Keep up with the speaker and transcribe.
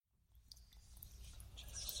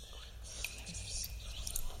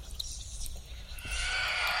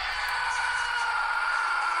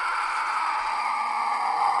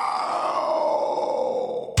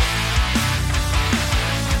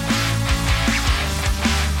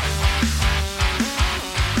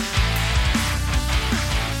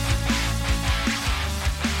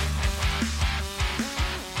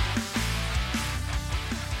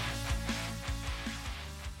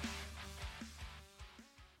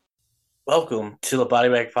Welcome to the Body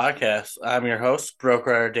Bag Podcast. I'm your host, Broke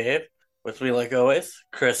Rider Dave. With me, like always,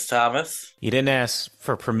 Chris Thomas. You didn't ask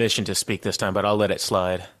for permission to speak this time, but I'll let it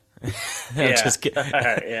slide. I'm Yeah, just kidding. all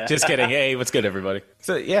right, yeah. Just kidding. Hey, what's good, everybody?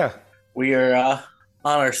 So, yeah, We are on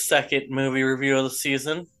our second movie review of the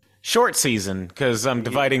season. short season, because I'm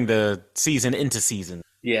dividing the season into seasons.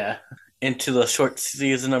 Yeah, into the short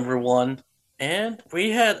season number one. And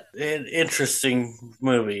we had an interesting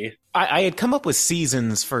movie. I had come up with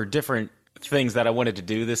seasons for different things that I wanted to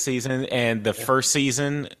do this season, and the first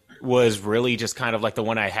season was really just kind of like the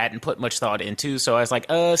one I hadn't put much thought into. So I was like,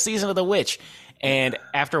 Season of the Witch. And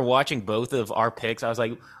after watching both of our picks, I was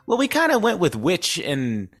like, well, we kind of went with witch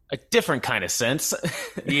in a different kind of sense.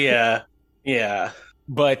 Yeah, yeah,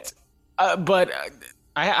 But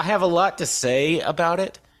I have a lot to say about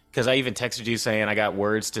it because I even texted you saying I got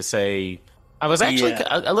words to say. I was actually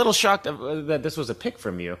yeah. a little shocked that this was a pick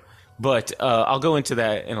from you, but I'll go into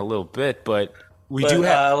that in a little bit. But we But do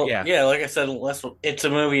have, yeah, yeah, like I said, it's a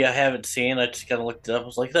movie I haven't seen. I just kind of looked it up. I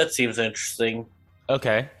was like, that seems interesting.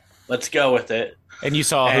 okay. Let's go with it. And you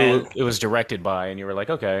saw And who it was directed by, and you were like,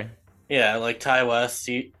 okay, yeah, like Ty West,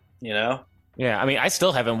 you know? yeah. I mean, I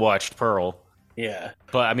still haven't watched Pearl, Yeah.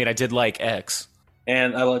 but I mean, I did like X.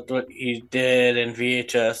 And I liked what he did in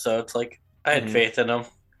VHS, so it's like I had Mhm. faith in him.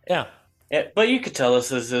 Yeah, Yeah, but you could tell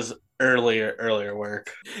this is his earlier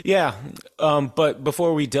work. yeah. But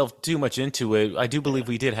before we delve too much into it, I do believe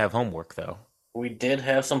we did have homework, though. We did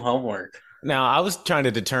have some homework. Now, I was trying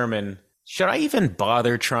to determine, should I even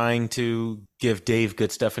bother trying to give Dave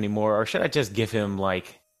good stuff anymore, or should I just give him,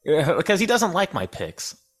 like, because he doesn't like my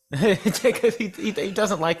picks. Because he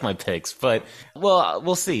doesn't like my picks, but, well,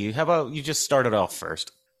 we'll see. How about you just start it off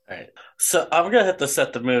first? All right. So I'm gonna have to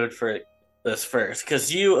set the mood for this first,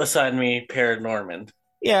 because you assigned me Paranorman.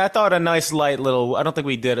 Yeah, I thought a nice light little, I don't think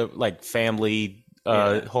we did a, like, family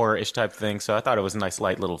Yeah. horror-ish type thing, so I thought it was a nice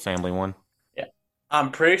light little family one. Yeah.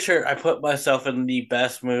 I'm pretty sure I put myself in the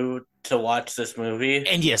best mood to watch this movie.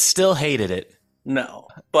 And you still hated it. No.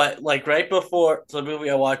 But like right before the movie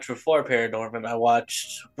I watched before Paranorman, I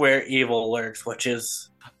watched Where Evil Lurks, which is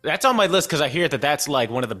That's on my list because I hear that that's like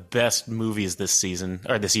one of the best movies this season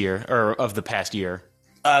or this year or of the past year.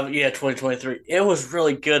 yeah, 2023. It was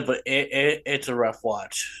really good, but it's a rough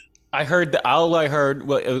watch. I heard that all I heard,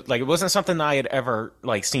 well, it wasn't something I had ever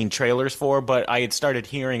like seen trailers for, but I had started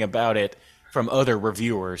hearing about it from other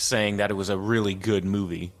reviewers saying that it was a really good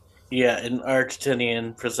movie. Yeah, an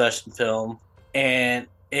Argentinian possession film, and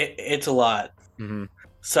it's a lot. Hmm.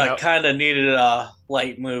 So I Now, kind of needed a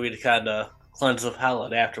light movie to kind of cleanse the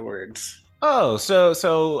palate afterwards. oh,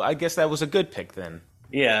 so I guess that was a good pick then.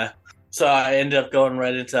 Yeah, so I ended up going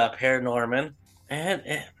right into Paranorman,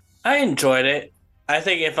 and I enjoyed it. I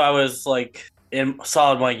think if I was like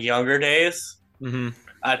saw it in my younger days, Hmm.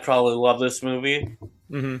 I'd probably love this movie.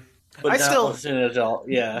 Hmm. But I now still, as an adult,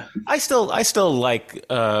 yeah, I still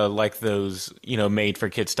like those made for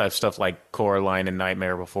kids type stuff like Coraline and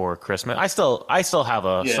Nightmare Before Christmas. I still have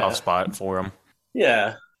a yeah, soft spot for them.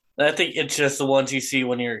 yeah. And I think it's just the ones you see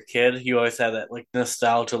when you're a kid. You always have that like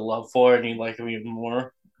nostalgia love for, and you like them even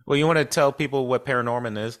more. Well, you want to tell people what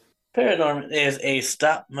Paranorman is? Paranorman is a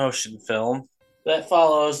stop motion film that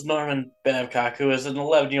follows Norman Babcock, who is an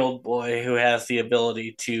 11-year-old boy who has the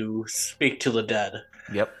ability to speak to the dead.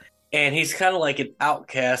 Yep. And he's kind of like an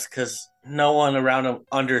outcast because no one around him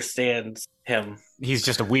understands him. He's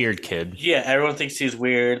just a weird kid. Yeah, everyone thinks he's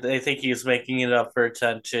weird. They think he's making it up for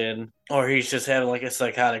attention, or he's just having like a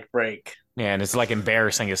psychotic break. Yeah, and it's like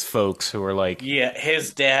embarrassing his folks who are like, Yeah,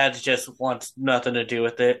 his dad just wants nothing to do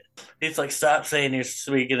with it. He's like, stop saying you're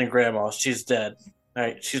speaking to grandma. She's dead. All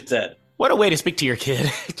right, she's dead. what a way to speak to your kid.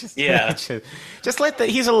 just, Yeah, just let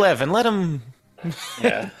he's 11. Let him,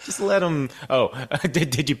 yeah, just let him. Oh,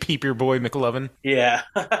 did you peep your boy McLovin? yeah.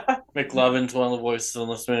 McLovin's one of the voices in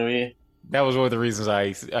this movie. That was one of the reasons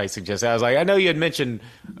I suggested. I was like, I know you had mentioned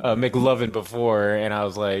McLovin before, and I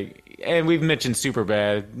was like, and we've mentioned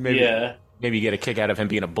Superbad. Yeah, Maybe you get a kick out of him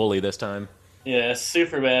being a bully this time. yeah.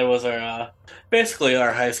 Superbad was our basically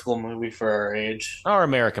our high school movie for our age. Or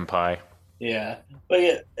American Pie. Yeah, but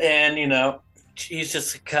yeah, and he's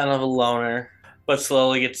just kind of a loner, but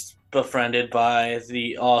slowly gets befriended by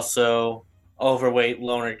the also overweight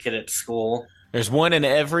loner kid at school. There's one in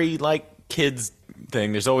every like kids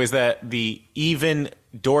thing. There's always the even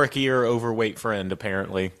dorkier overweight friend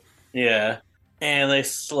apparently. Yeah, and they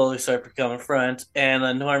slowly start becoming friends. And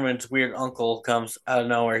then Norman's weird uncle comes out of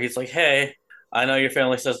nowhere. He's like, "Hey, I know your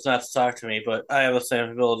family says not to talk to me, but I have the same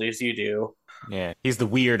abilities you do. Yeah, he's the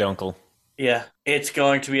weird uncle. Yeah, it's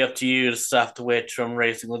going to be up to you to stop the witch from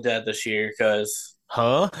raising the dead this year because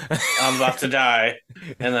Huh? I'm about to die.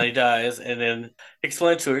 And then he dies. And then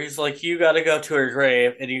explains to her, he's like, you got to go to her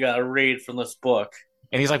grave and you got to read from this book.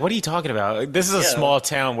 And he's like, "What are you talking about? This is a Yeah. small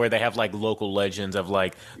town where they have like local legends of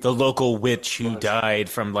like the local witch who But died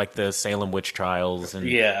from like the Salem witch trials,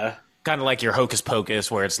 and yeah. kind of like your Hocus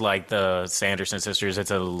Pocus, where it's like the Sanderson sisters.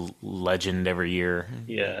 It's a legend every year."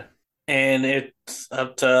 Yeah. And it's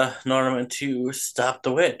up to Norman to stop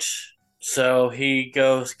the witch. So he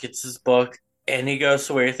goes, gets his book, and he goes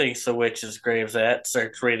to where he thinks the witch's grave's at,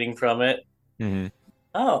 starts reading from it. Hmm.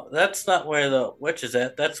 Oh, that's not where the witch is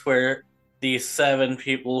at. That's where these seven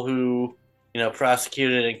people who,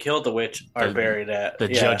 prosecuted and killed the witch are The buried at. the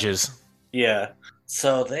Yeah. judges. Yeah.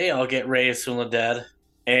 So they all get raised from the dead.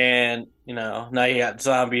 And, now you got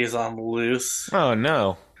zombies on the loose. Oh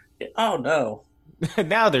no! Oh, no.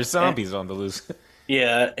 Now there's Eh, zombies on the loose.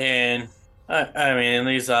 Yeah, and I mean,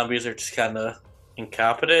 these zombies are just kind of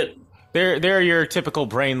incompetent. They're your typical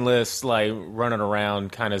brainless, like running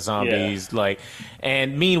around kind of Yeah, zombies, like.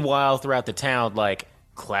 And meanwhile, throughout the town, like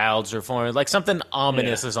clouds are forming, like something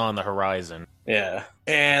yeah, ominous is on the horizon. yeah.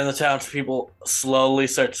 And the townspeople slowly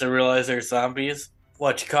start to realize they're zombies,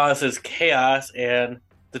 which causes chaos, and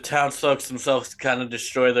the townsfolk themselves kind of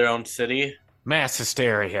destroy their own city. Mass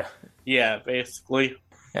hysteria. Yeah, basically.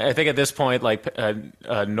 I think at this point, like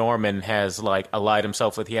Norman has like allied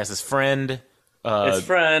himself with. He has his friend, His uh,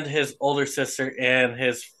 friend, his older sister, and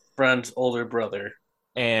his friend's older brother.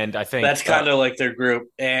 and I That's think kind of like their group.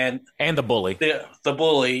 And and the bully. the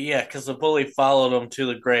bully, yeah, because the bully followed him to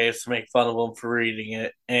the graves to make fun of him for reading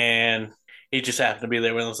it, and he just happened to be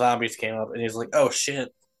there when the zombies came up, and he's like, "Oh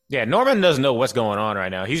shit!" Yeah, Norman doesn't know what's going on right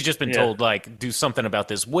now. He's just been Yeah, told like do something about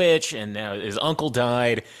this witch, and now his uncle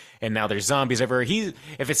died, and now there's zombies everywhere.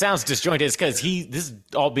 If it sounds disjointed, it's because this is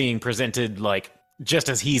all being presented like just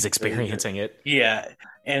as he's experiencing it. yeah,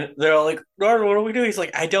 and they're all like, "Norman, what do we do?" He's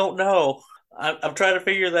like, "I don't know. I'm trying to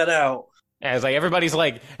figure that out." As like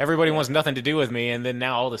everybody wants nothing to do with me, and then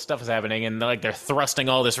now all this stuff is happening, and like they're thrusting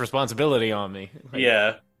all this responsibility on me. Like,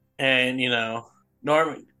 Yeah, and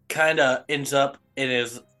Norman kind of ends up in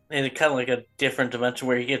kind of like a different dimension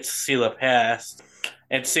where he gets to see the past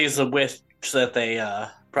and sees the witch that they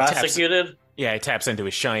he taps, prosecuted. yeah, he taps into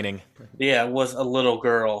his shining. Yeah, was a little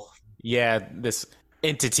girl. Yeah, this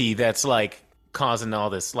entity that's like causing all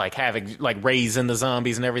this, like having like raising the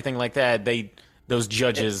zombies and everything like that. Those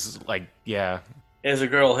It judges, like, yeah, is a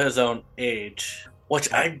girl his own age,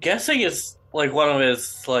 which I'm guessing is like one of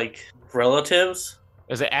his like relatives.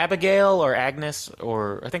 is it Abigail or Agnes,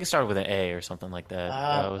 or I think it started with an A or something like that.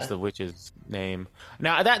 That was Uh, the witch's name.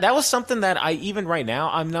 Now that was something that I even right now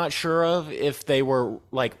I'm not sure of if they were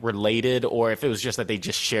like related or if it was just that they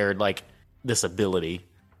just shared like this ability.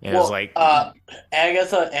 And it was well, like,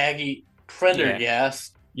 Agatha Aggie yeah,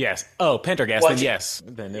 Prendergast, yes. Oh, Pendergast. Then which yes.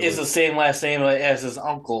 Then it is the was. same last name as his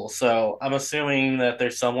uncle. So I'm assuming that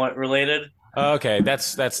they're somewhat related. Okay,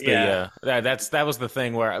 that's the Yeah, that was the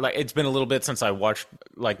thing where like it's been a little bit since I watched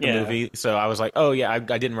like the yeah. movie, so I was like, oh yeah, I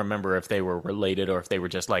didn't remember if they were related or if they were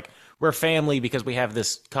just like we're family because we have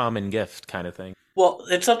this common gift kind of thing. Well,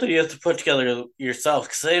 it's something you have to put together yourself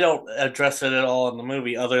because they don't address it at all in the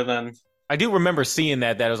movie, other than I do remember seeing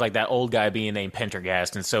that was like that old guy being named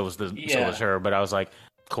Pendergast, and so was yeah, her, but I was like,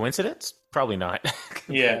 coincidence? Probably not.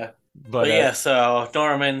 yeah. But But yeah, so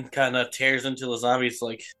Norman kind of tears into the zombies,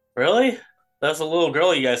 like, really? That's a little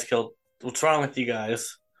girl you guys killed. What's wrong with you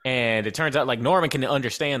guys? and it turns out like Norman can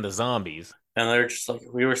understand the zombies. And they're just like,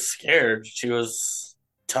 we were scared. She was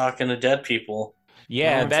talking to dead people.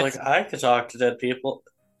 Yeah, Norman's like, that's I could talk to dead people.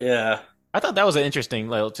 Yeah, I thought that was an interesting,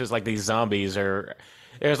 like, just like these zombies are.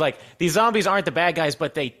 It was like these zombies aren't the bad guys,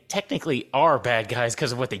 but they technically are bad guys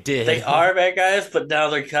because of what they they did. are bad guys, but now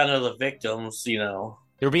they're kind of the victims.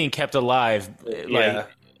 They were being kept alive, like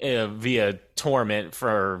Yeah, via torment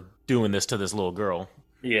for doing this to this little girl.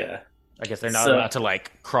 yeah. I guess they're not So, allowed to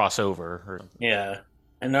like cross over. Or, yeah.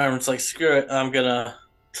 And Norman's like, screw it, I'm gonna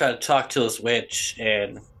try to talk to this witch.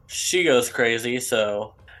 And she goes crazy.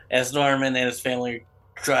 So, as Norman and his family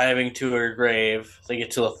are driving to her grave, they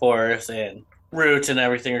get to the forest, and roots and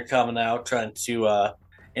everything are coming out, trying to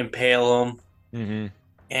impale him. mm-hmm.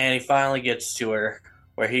 And he finally gets to her,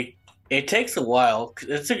 where it takes a while.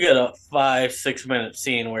 It's a good 5-6 minute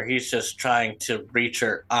scene where he's just trying to reach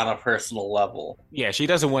her on a personal level. Yeah, she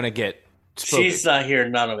doesn't want to get spoken. She's not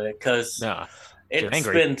hearing none of it because Nah, she's it's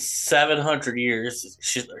angry. been 700 years.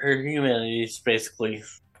 Her humanity is basically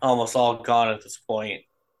almost all gone at this point.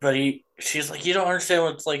 But she's like, you don't understand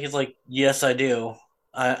what it's like. He's like, yes, I do.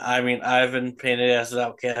 I mean, I've been painted as an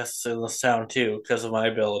outcast in this town too because of my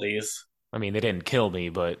abilities. I mean, they didn't kill me,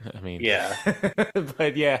 but I mean, Yeah,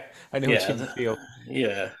 but yeah, I know what yeah, you feel.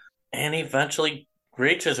 yeah. And he eventually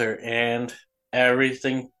reaches her, and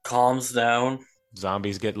everything calms down.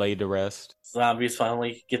 Zombies get laid to rest. Zombies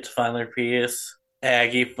finally get to find their peace.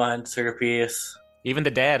 Aggie finds her peace. Even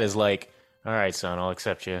the dad is like, "All right, son, I'll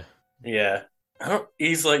accept you." Yeah.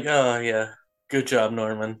 He's like, oh, yeah. Good job,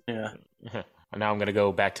 Norman. Yeah. And now I'm gonna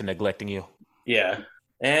go back to neglecting you. Yeah.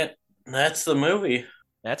 And that's the movie,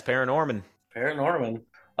 That's Paranorman. Paranorman.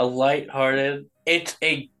 A lighthearted, it's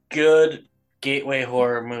a good gateway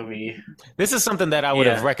horror movie. This is something that I would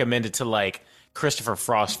have Yeah. recommended to like Christopher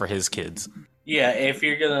Frost for his kids. Yeah, if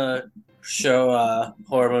you're gonna show a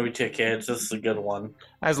horror movie to kids, this is a good one.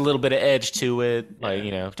 Has a little bit of edge to it, like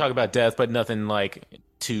Yeah. talk about death, but nothing like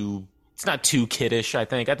too. It's not too kiddish. I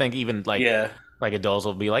think even Yeah. like adults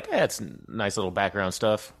will be like, it's nice little background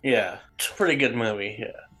stuff. Yeah. It's a pretty good movie.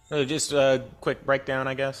 Yeah. Just a quick breakdown,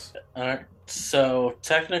 I guess. All right. So,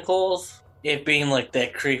 technicals, it being like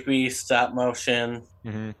that creepy stop motion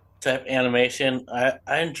Hmm. type animation,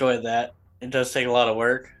 I enjoy that. It does take a lot of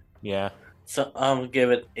work. Yeah. So I'm gonna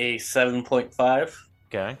give it a 7.5.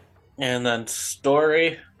 Okay. And then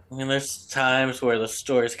story. I mean, there's times where the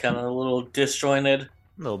story's kind of a little disjointed.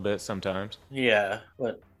 A little bit sometimes. Yeah,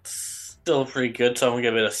 but still pretty good. So I'm gonna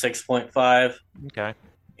give it a 6.5. Okay.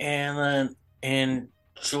 And then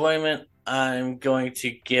enjoyment, I'm going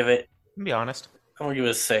to give it. Be honest. I'm gonna give it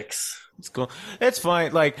a 6. It's cool. It's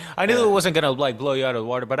fine. Like I knew Yeah. it wasn't gonna like blow you out of the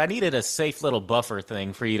water, but I needed a safe little buffer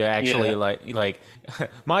thing for you to actually Yeah. like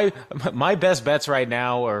my best bets right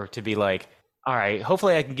now are to be like, all right,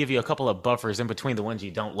 hopefully I can give you a couple of buffers in between the ones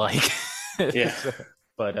you don't like. Yeah.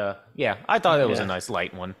 But yeah, I thought it was a Yeah. nice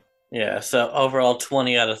light one. Yeah. So overall,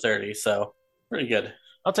 20 out of 30. So pretty good.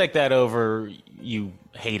 I'll take that over you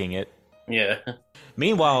hating it. Yeah.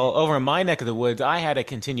 Meanwhile, over in my neck of the woods, I had a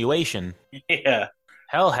continuation. Yeah.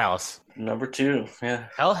 Hell House. Number 2. Yeah.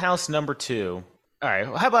 Hell House #2. All right,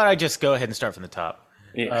 how about I just go ahead and start from the top?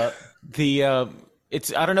 Yeah.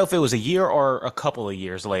 It's I don't know if it was a year or a couple of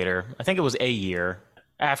years later. I think it was a year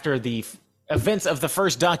after the events of the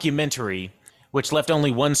first documentary, which left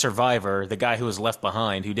only one survivor, the guy who was left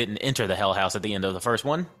behind, who didn't enter the Hell House at the end of the first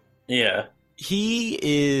one. Yeah. He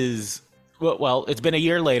is well. It's been a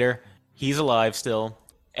year later. He's alive still,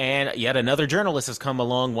 and yet another journalist has come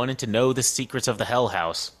along wanting to know the secrets of the Hell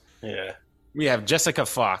House. Yeah. We have Jessica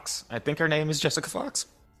Fox. I think her name is Jessica Fox.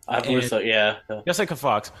 I believe so. Yeah. Jessica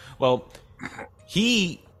Fox. Well,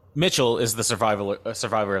 Mitchell is the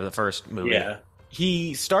survivor of the first movie. Yeah.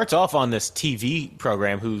 He starts off on this TV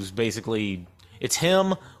program who's basically it's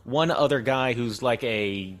him, one other guy who's like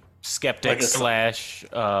a skeptic Like a- slash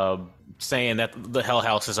saying that the Hell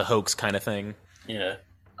House is a hoax kind of thing. Yeah.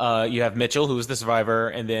 You have Mitchell, who's the survivor,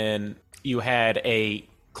 and then you had a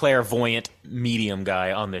clairvoyant medium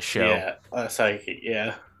guy on this show. Yeah. Psychic.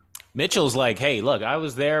 Yeah. Mitchell's like, hey, look, I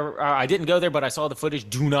was there. I didn't go there, but I saw the footage.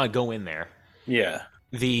 Do not go in there. Yeah.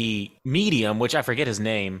 The medium, which I forget his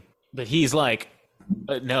name, but he's like,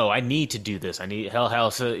 no, I need to do this. I need Hell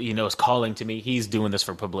House, is calling to me. He's doing this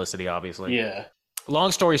for publicity, obviously. Yeah.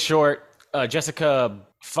 Long story short, Jessica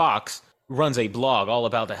Fox runs a blog all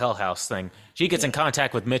about the Hell House thing. She gets in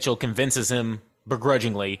contact with Mitchell, convinces him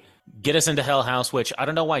begrudgingly, get us into Hell House, which I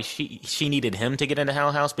don't know why she needed him to get into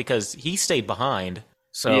Hell House because he stayed behind.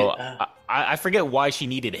 So Yeah. I forget why she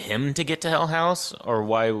needed him to get to Hell House or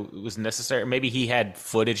why it was necessary. Maybe he had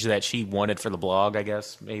footage that she wanted for the blog, I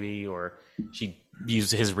guess, maybe, or she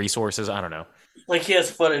used his resources. I don't know. Like he has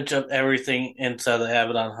footage of everything inside the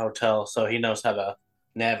Abaddon Hotel, so he knows how to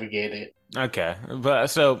navigate it. Okay, but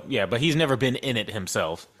he's never been in it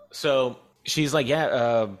himself. So she's like,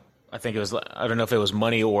 I think it was, I don't know if it was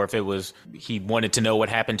money or if it was he wanted to know what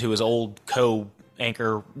happened to his old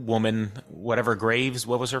co-anchor woman, whatever Graves.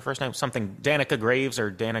 What was her first name? Something Danica Graves or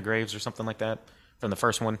Dana Graves or something like that from the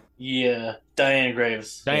first one. Yeah. Diana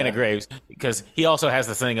Graves. Diana Yeah. Graves, because he also has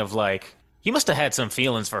the thing of like he must have had some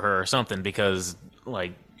feelings for her or something because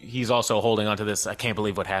like he's also holding on to this I can't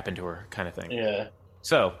believe what happened to her kind of thing. Yeah.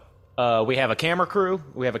 So we have a camera crew,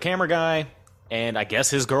 we have a camera guy, and I guess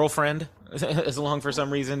his girlfriend is along for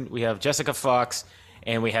some reason. We have Jessica Fox,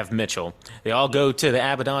 and we have Mitchell. They all go to the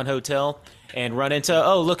Abaddon Hotel and run into,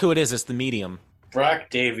 oh, look who it is. It's the medium. Brock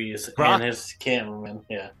Davies Brock? and his cameraman.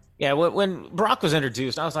 Yeah. Yeah, when Brock was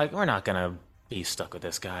introduced, I was like, we're not going to be stuck with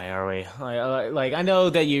this guy, are we? Like I know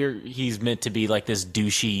that he's meant to be like this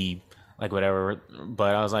douchey, like whatever,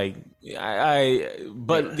 but I was like,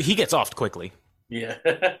 but he gets off quickly. Yeah.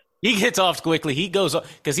 He gets off quickly. He goes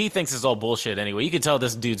because he thinks it's all bullshit anyway. You can tell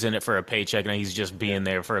this dude's in it for a paycheck, and he's just being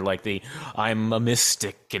there for like I'm a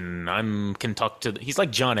mystic and can talk to. He's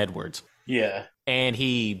like John Edwards. Yeah. and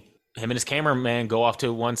him and his cameraman go off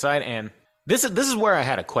to one side, and this is where I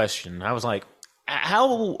had a question. I was like, how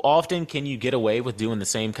often can you get away with doing the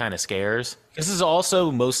same kind of scares? This is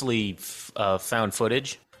also mostly found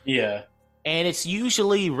footage. Yeah. And it's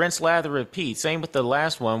usually rinse, lather, repeat. Same with the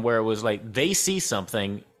last one where it was like they see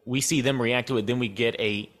something, we see them react to it, then we get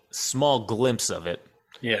a small glimpse of it.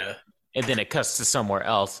 Yeah. And then it cuts to somewhere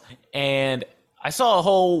else. And I saw a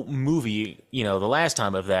whole movie, the last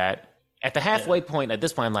time of that. At the halfway point, at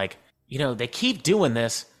this point, I'm like, they keep doing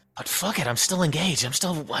this. But fuck it, I'm still engaged. I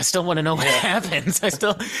still want to know what happens. I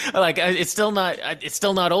still it's still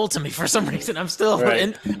not old to me for some reason. I'm still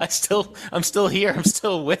I'm still here. I'm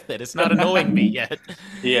still with it. It's not annoying me yet.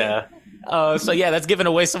 Yeah. So yeah, that's giving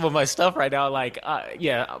away some of my stuff right now. Like,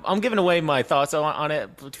 I'm giving away my thoughts on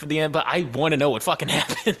it for the end, but I want to know what fucking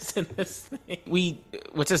happens in this thing.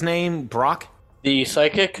 What's his name? Brock? The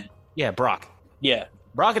psychic? Yeah, Brock. Yeah.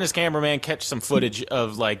 Brock and his cameraman catch some footage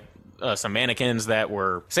of like some mannequins that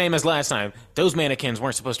were same as last time. Those mannequins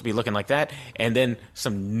weren't supposed to be looking like that. And then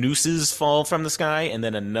some nooses fall from the sky, and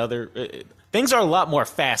then another. Things are a lot more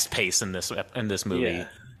fast paced in this movie.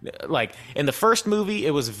 Yeah. Like in the first movie,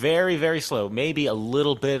 it was very, very slow. Maybe a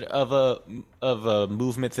little bit of a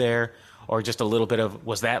movement there, or just a little bit of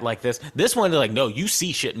was that like this. This one, they're like, no, you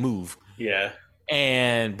see shit move. Yeah.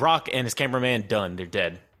 And Brock and his cameraman done. They're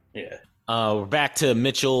dead. Yeah. We're back to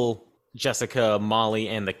Mitchell, Jessica, Molly,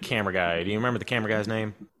 and the camera guy. Do you remember the camera guy's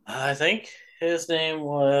name? I think his name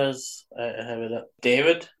was I have it up.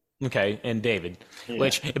 David. Okay, and David,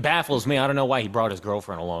 which it baffles me. I don't know why he brought his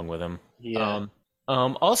girlfriend along with him. Yeah.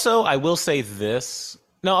 Also, I will say this.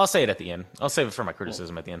 No, I'll say it at the end. I'll save it for my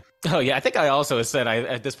criticism at the end. Oh yeah, I think I also said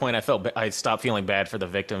at this point I stopped feeling bad for the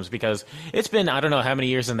victims because it's been I don't know how many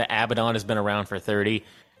years, and the Abaddon has been around for 30,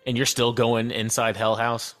 and you're still going inside Hell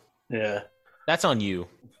House. Yeah. That's on you.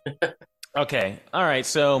 Okay. All right.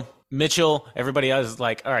 So Mitchell, everybody else is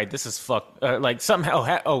like, all right, this is like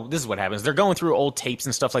somehow, this is what happens. They're going through old tapes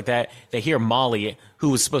and stuff like that. They hear Molly, who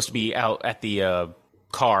was supposed to be out at the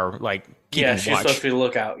car, like, yeah, she's supposed to be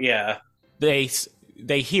lookout. Yeah.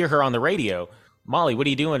 They hear her on the radio. Molly, what are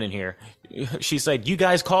you doing in here? She said, you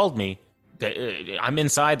guys called me. I'm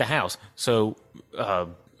inside the house. So,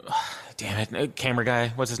 damn it, camera guy,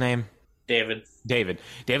 what's his name?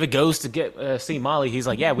 David goes to get see Molly. He's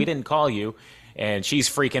like, yeah, we didn't call you. And she's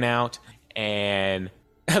freaking out. And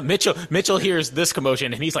Mitchell hears this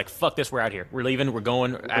commotion, and he's like, fuck this, we're out here. We're leaving. We're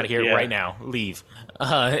going out of here right now. Leave.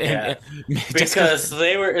 Because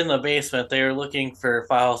they were in the basement. They were looking for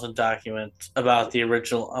files and documents about the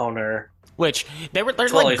original owner. Which they're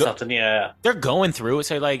totally like something, yeah. They're going through it.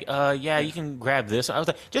 Say like, yeah, you can grab this. I was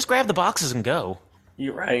like, just grab the boxes and go.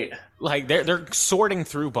 You're right. Like they're sorting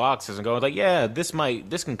through boxes and going like, yeah, this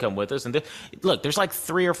can come with us. And look, there's like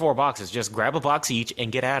 3 or 4 boxes. Just grab a box each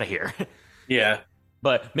and get out of here. Yeah.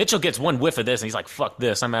 But Mitchell gets one whiff of this and he's like, fuck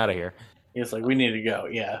this, I'm out of here. He's like, we need to go.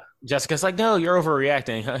 Yeah. Jessica's like, no, you're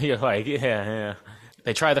overreacting. You're like, yeah.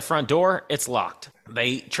 They try the front door. It's locked.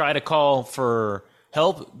 They try to call for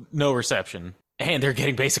help. No reception. And they're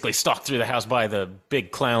getting basically stalked through the house by the big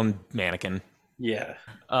clown mannequin. Yeah.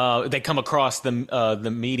 They come across the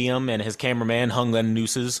medium and his cameraman hung on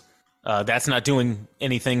nooses. That's not doing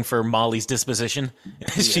anything for Molly's disposition. Yeah.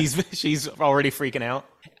 she's already freaking out.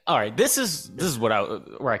 All right, this is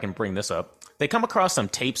where I can bring this up. They come across some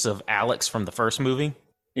tapes of Alex from the first movie.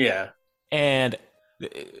 Yeah. And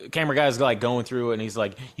the camera guy's like going through it, and he's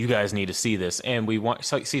like, "You guys need to see this." And we want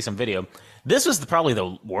to see some video. This was probably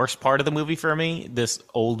the worst part of the movie for me. This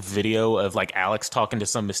old video of like Alex talking to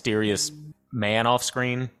some mysterious man off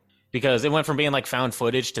screen, because it went from being like found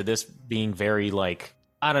footage to this being very like,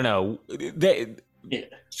 I don't know,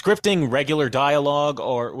 scripting regular dialogue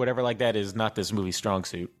or whatever like that is not this movie's strong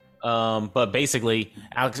suit. But basically,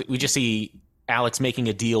 we just see Alex making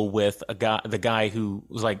a deal with the guy who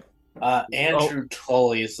was like Andrew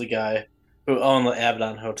Tully is the guy who owned the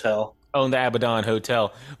Abaddon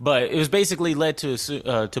Hotel. But it was basically led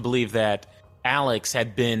to believe that Alex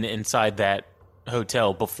had been inside that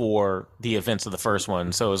hotel before the events of the first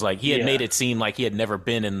one. So it was like he had made it seem like he had never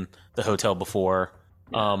been in the hotel before.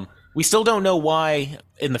 Yeah. We still don't know why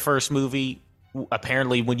in the first movie,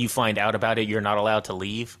 apparently when you find out about it, you're not allowed to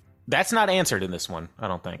leave. That's not answered in this one, I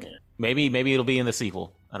don't think. Yeah. Maybe it'll be in the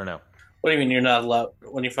sequel. I don't know. What do you mean you're not allowed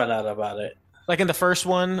when you find out about it? Like in the first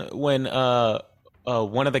one, when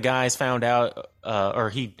one of the guys found out, or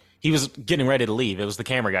he was getting ready to leave. It was the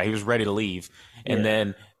camera guy. He was ready to leave. And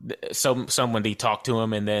then somebody talked to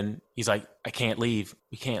him, and then he's like, I can't leave.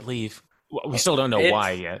 We can't leave. We still don't know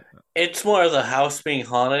why yet. It's more of the house being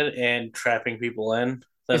haunted and trapping people in.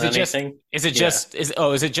 than Is it just? anything. Is it Yeah. just? Is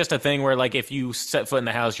it just a thing where like if you set foot in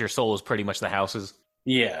the house, your soul is pretty much the house's?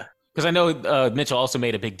 Yeah. Because I know Mitchell also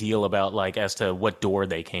made a big deal about like as to what door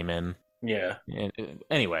they came in. Yeah. And,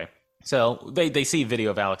 anyway, so they see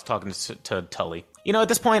video of Alex talking to Tully. You know, at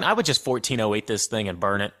this point, I would just 1408 this thing and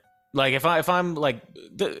burn it. Like if I'm like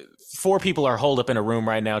four people are holed up in a room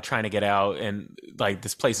right now trying to get out, and like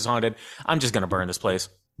this place is haunted, I'm just gonna burn this place,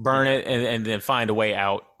 burn it, and then find a way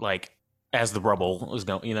out. Like as the rubble is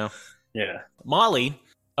going, you know. Yeah. Molly,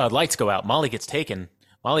 lights go out. Molly gets taken.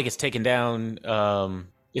 Molly gets taken down.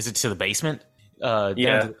 Is it to the basement?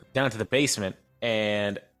 Yeah. Down to the basement.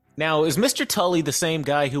 And now is Mr. Tully the same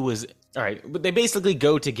guy who was all right? But they basically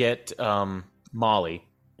go to get Molly.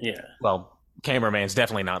 Yeah. Well, cameraman's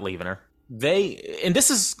definitely not leaving her. And this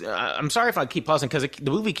is I'm sorry if I keep pausing because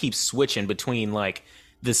the movie keeps switching between like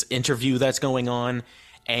this interview that's going on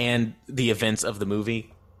and the events of the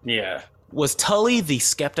movie. Yeah. Was Tully the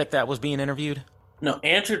skeptic that was being interviewed? No,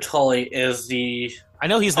 Andrew Tully is the I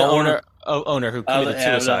know he's the owner who committed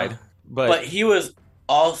suicide, but he was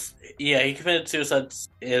also he committed suicide,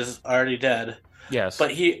 is already dead. Yes,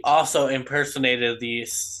 but he also impersonated the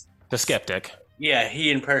skeptic. Yeah,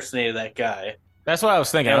 he impersonated that guy. That's what I was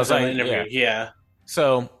thinking. I was like, yeah.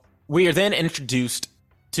 So we are then introduced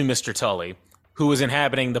to Mr. Tully, who was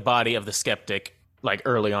inhabiting the body of the skeptic, like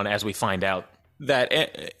early on, as we find out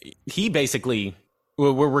that he basically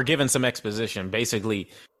we're given some exposition. Basically,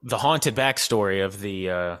 the haunted backstory of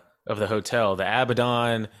the hotel, the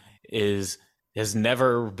Abaddon, has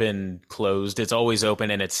never been closed. It's always open,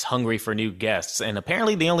 and it's hungry for new guests. And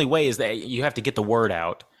apparently, the only way is that you have to get the word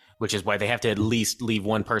out, which is why they have to at least leave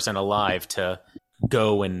one person alive to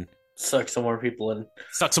go and suck some more people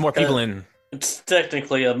in. It's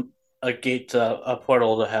technically a gate to a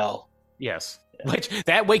portal to hell. Yes. Which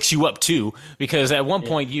that wakes you up too, because at one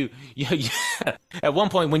point at one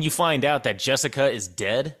point when you find out that Jessica is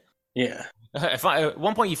dead. Yeah. At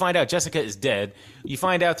one point you find out Jessica is dead. You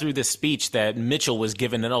find out through this speech that Mitchell was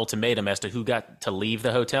given an ultimatum as to who got to leave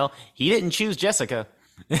the hotel. He didn't choose Jessica.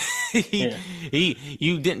 You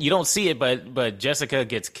don't see it, but Jessica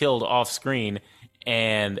gets killed off screen,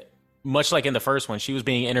 and much like in the first one, she was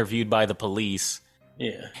being interviewed by the police.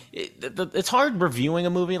 Yeah, it's hard reviewing a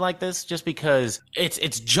movie like this just because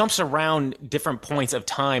it jumps around different points of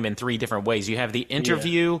time in three different ways. You have the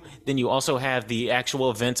interview, then you also have the actual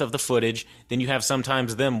events of the footage, then you have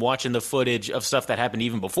sometimes them watching the footage of stuff that happened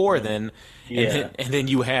even before then, and then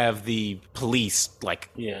you have the police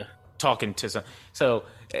talking to some. So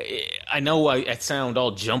I know I sound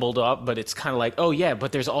all jumbled up, but it's kind of like, oh yeah,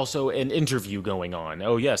 but there's also an interview going on.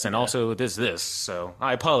 Oh yes, and also this. So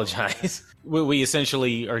I apologize. We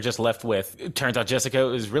essentially are just left with, it turns out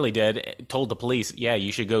Jessica is really dead, told the police, yeah,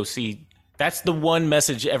 you should go see. That's the one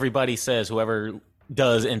message everybody says, whoever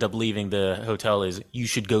does end up leaving the hotel, is you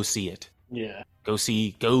should go see it. Yeah. Go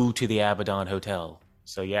to the Abaddon Hotel.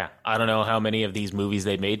 So yeah, I don't know how many of these movies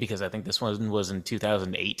they made, because I think this one was in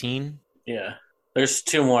 2018. Yeah. There's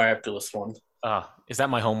two more after this one. Is that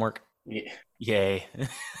my homework? Yeah. Yay.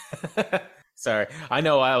 Sorry. I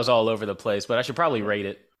know I was all over the place, but I should probably rate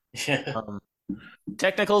it. Yeah.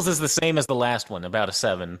 Technicals is the same as the last one, about a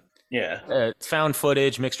 7. Yeah. Found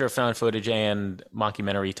footage, mixture of found footage and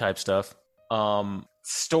mockumentary type stuff.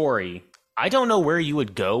 Story. I don't know where you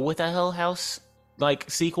would go with a Hell House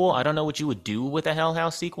sequel. I don't know what you would do with a Hell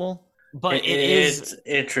House sequel, but it's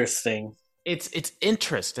interesting. It's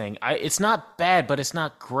interesting. It's not bad, but it's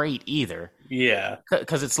not great either. Yeah,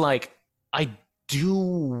 because it's like I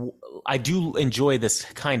do enjoy this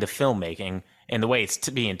kind of filmmaking and the way it's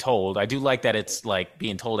being told. I do like that it's like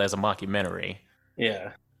being told as a mockumentary.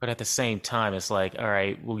 Yeah, but at the same time, it's like, all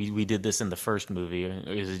right, we did this in the first movie.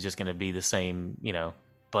 Is it just going to be the same? You know,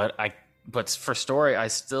 but for story, I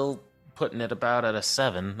still putting it about at a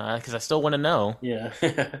 7 because I still want to know. Yeah.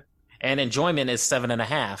 And enjoyment is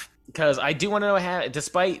 7.5 because I do want to know how.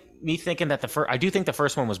 Despite me thinking that I do think the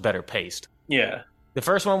first one was better paced. Yeah, the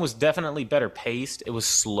first one was definitely better paced. It was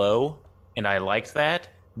slow, and I liked that.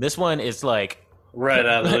 This one is like right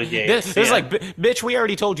out of the gate. It's like, bitch, we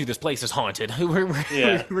already told you this place is haunted. We're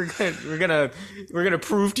gonna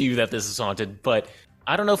prove to you that this is haunted. But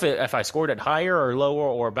I don't know if I scored it higher or lower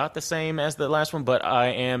or about the same as the last one. But I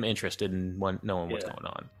am interested in knowing what's going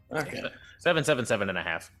on. Okay,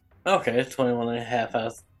 7.5. Okay, 21.5 out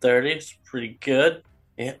of 30. It's pretty good.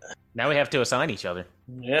 Yeah. Now we have to assign each other.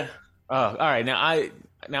 Yeah. Oh, all right.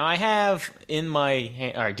 Now I have in my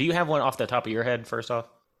hand. All right. Do you have one off the top of your head? First off.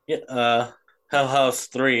 Yeah. Hell House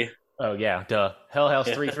 3. Oh yeah, duh. Hell House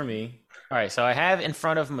 3 for me. All right. So I have in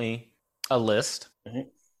front of me a list. Mm-hmm.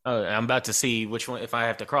 Oh, I'm about to see which one if I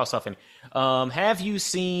have to cross off. And have you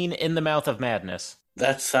seen In the Mouth of Madness?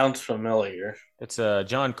 That sounds familiar. It's a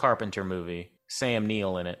John Carpenter movie. Sam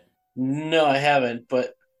Neill in it. No, I haven't,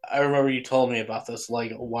 but I remember you told me about this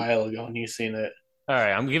like a while ago and you seen it. All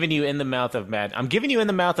right, I'm giving you In the Mouth of Mad. I'm giving you In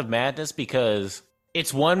the Mouth of Madness because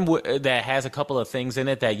it's one that has a couple of things in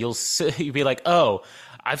it that you'll be like, oh,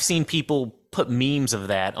 I've seen people put memes of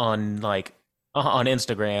that on like on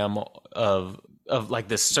Instagram of like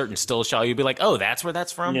this certain still shot. You'd be like, oh, that's where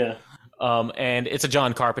that's from. Yeah. And it's a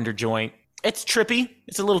John Carpenter joint. It's trippy.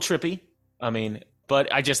 It's a little trippy. I mean,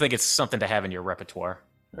 but I just think it's something to have in your repertoire.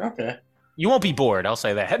 Okay. You won't be bored. I'll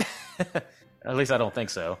say that. At least I don't think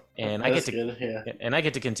so. And That's good, yeah. and I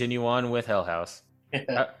get to continue on with Hell House.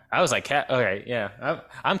 Yeah. I was like, okay, yeah,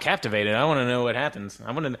 I'm captivated. I want to know what happens.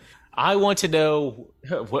 I want to know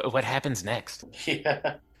what happens next.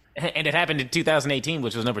 Yeah. And it happened in 2018,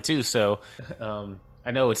 which was number 2. So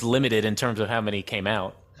I know it's limited in terms of how many came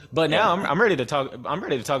out. But now I'm ready to talk. I'm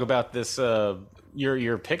ready to talk about this.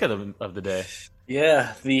 Your pick of the day.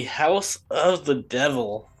 Yeah, The House of the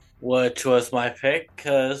Devil, which was my pick,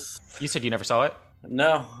 because... You said you never saw it?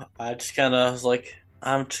 No, I just kind of was like,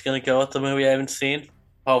 I'm just going to go with the movie I haven't seen.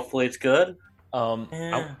 Hopefully it's good. I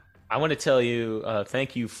want to tell you,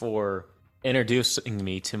 thank you for introducing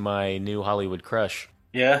me to my new Hollywood crush.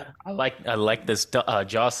 Yeah? I like this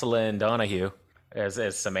Jocelyn Donahue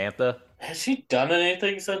as Samantha. Has she done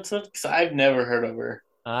anything since then? Because I've never heard of her.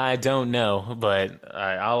 I don't know, but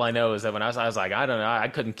all I know is that when I was like, I don't know, I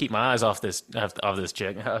couldn't keep my eyes off this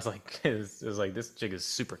chick. I was like, it was like this chick is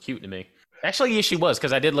super cute to me. Actually, yes, she was,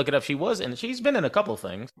 because I did look it up. She was, and she's been in a couple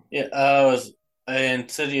things. Yeah, I was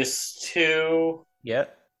Insidious 2. Yeah.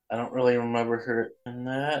 I don't really remember her in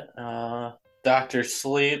that. Doctor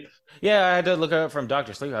Sleep. Yeah, I had to look her up from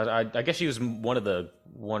Doctor Sleep. I guess she was one of the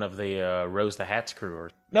Rose the Hat's crew.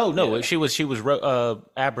 Or no, yeah. She was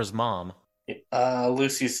Abra's mom.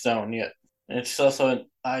 Lucy Stone, yeah. And she's also in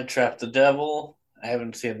I Trapped the Devil. I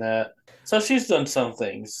haven't seen that. So she's done some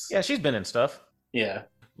things. Yeah, she's been in stuff. Yeah.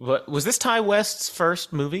 But was this Ty West's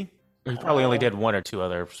first movie? Or he probably only did 1 or 2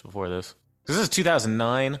 others before this. This is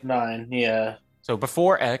 2009. 9, yeah. So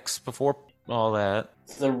before X, before all that.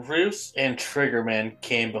 The Roost and Triggerman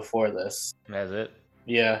came before this. That's it?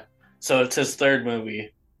 Yeah. So it's his 3rd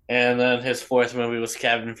movie. And then his 4th movie was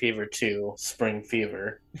Cabin Fever 2, Spring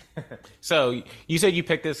Fever. So you said you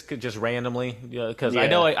picked this just randomly? Because I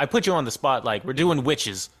know I put you on the spot, like, we're doing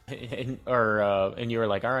witches. And you were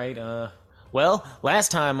like, all right, well,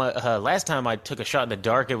 last time I took a shot in the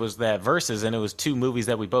dark, it was that Versus, and it was 2 movies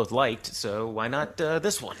that we both liked. So why not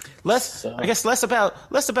this one? Less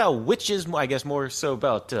about witches. I guess more so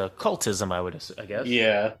about cultism. I guess.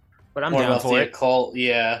 Yeah, but I'm down for it. Occult,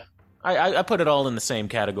 yeah. I put it all in the same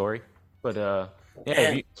category. But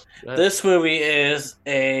yeah. This movie is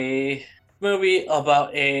a movie about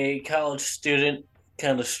a college student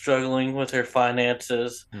kind of struggling with her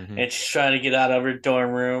finances, and she's trying to get out of her dorm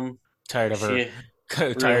room. Tired of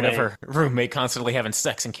her roommate constantly having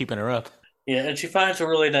sex and keeping her up. Yeah, and she finds a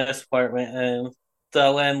really nice apartment, and the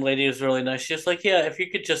landlady is really nice. She's like, yeah, if you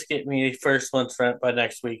could just get me first month's rent by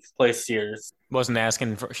next week, place yours. Wasn't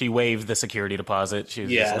asking for, she waived the security deposit. She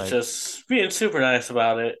was just being super nice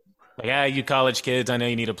about it. Like, you college kids, I know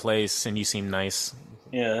you need a place, and you seem nice.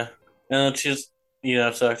 Yeah. And she's,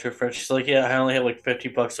 talked to her friend. She's like, yeah, I only have like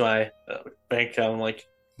 $50 in my bank account. I'm like,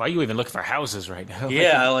 why are you even looking for houses right now?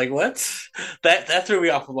 Yeah, like what? That threw me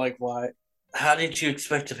off. I'm like, why? How did you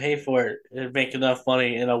expect to pay for it and make enough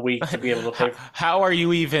money in a week to be able to pay for it? How are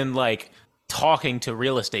you even like talking to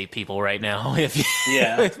real estate people right now?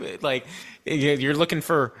 Like you're looking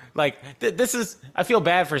for like this is. I feel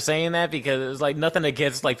bad for saying that because it's like nothing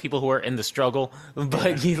against like people who are in the struggle,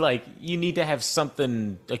 but you need to have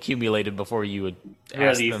something accumulated before you would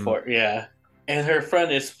ask them. Yeah, and her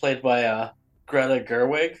friend is played by Greta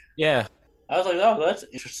Gerwig. Yeah. I was like, oh, that's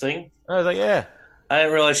interesting. I was like, yeah. I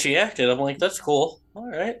didn't realize she acted. I'm like, that's cool. All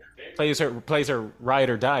right. Plays her ride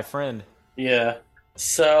or die friend. Yeah.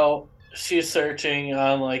 So she's searching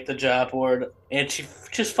on like the job board, and she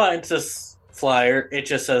just finds this flyer. It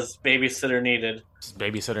just says babysitter needed.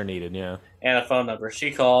 Babysitter needed, yeah. And a phone number.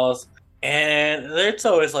 She calls, and it's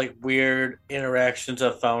always like weird interactions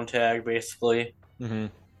of phone tag, basically. Mm-hmm.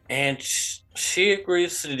 And she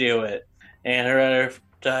agrees to do it. And her other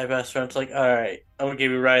die best friend's like, all right, I'm going to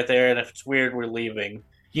give you right there, and if it's weird, we're leaving.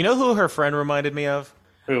 You know who her friend reminded me of?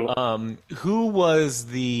 Who? Who was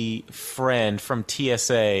the friend from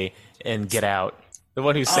TSA in Get Out? The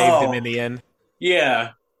one who saved him in the end?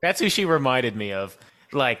 Yeah. That's who she reminded me of.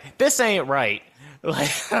 Like, this ain't right. Like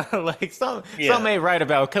something ain't right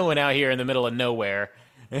about coming out here in the middle of nowhere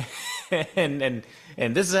and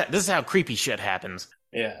this is how creepy shit happens.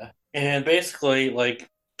 Yeah. And basically, like,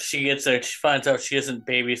 she gets there, she finds out she isn't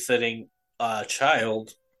babysitting a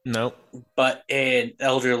child, Nope. but an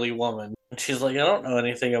elderly woman. And she's like, I don't know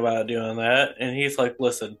anything about doing that. And he's like,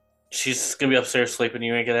 listen, she's gonna be upstairs sleeping.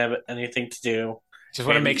 You ain't gonna have anything to do. Just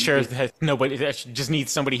want to And make sure that nobody that she just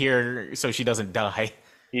needs somebody here so she doesn't die.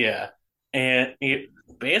 yeah, and he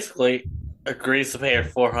basically agrees to pay her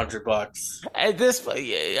 $400. At this,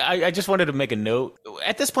 I just wanted to make a note.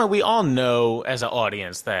 At this point, we all know as an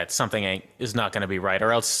audience that something is not going to be right,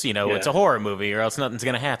 or else it's a horror movie, or else nothing's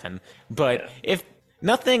going to happen. But if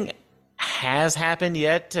nothing has happened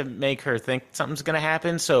yet to make her think something's going to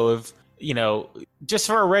happen, so if just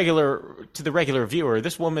for the regular viewer,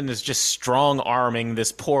 this woman is just strong arming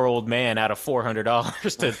this poor old man out of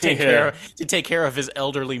 $400 to take care of his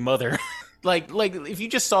elderly mother. like if you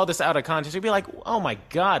just saw this out of context, you'd be like, oh my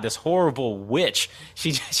god, this horrible witch.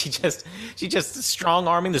 She just strong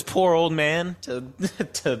arming this poor old man to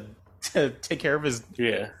take care of his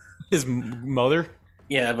mother.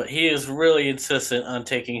 Yeah, but he is really insistent on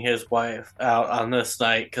taking his wife out on this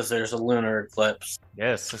night because there's a lunar eclipse.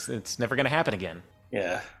 Yes, it's never going to happen again.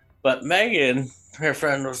 Yeah. But Megan, her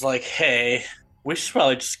friend, was like, hey, we should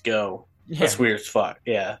probably just go. Yeah. That's weird as fuck.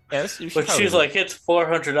 Yeah. But she's like, it's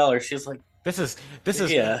 $400. She's like, This is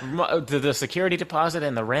the security deposit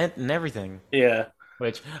and the rent and everything. Yeah.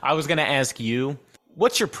 Which I was going to ask you,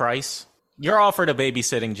 what's your price? You're offered a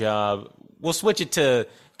babysitting job. We'll switch it to,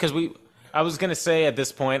 because I was going to say at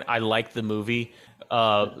this point, I like the movie,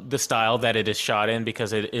 the style that it is shot in,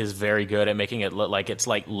 because it is very good at making it look like it's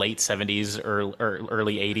like late 70s or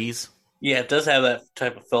early 80s. Yeah, it does have that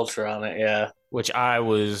type of filter on it, yeah. Which I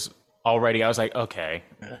was like, okay.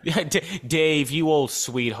 Dave, you old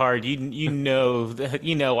sweetheart, you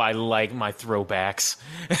know I like my throwbacks.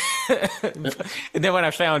 And then when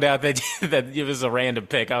I found out that it was a random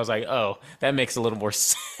pick, I was like, oh, that makes a little more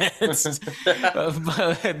sense.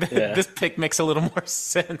 This pick makes a little more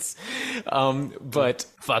sense. But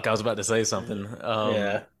fuck, I was about to say something.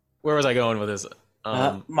 Where was I going with this?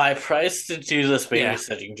 My price to do this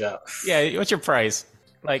babysitting job. Yeah, what's your price?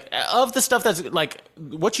 Like, of the stuff that's, like,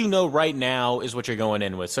 what you know right now is what you're going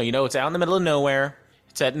in with. So, it's out in the middle of nowhere.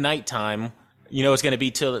 It's at nighttime. It's going to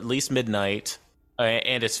be till at least midnight.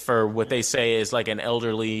 And it's for what they say is, like, an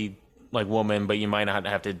elderly, like, woman, but you might not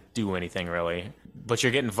have to do anything, really. But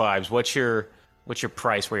you're getting vibes. What's your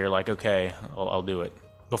price where you're like, okay, I'll do it,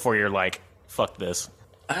 before you're like, fuck this?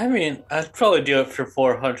 I mean, I'd probably do it for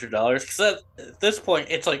 $400. Because at this point,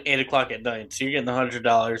 it's like 8 o'clock at night. So you're getting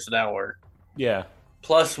 $100 an hour. Yeah.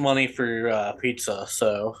 Plus money for pizza,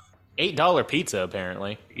 so... $8 pizza,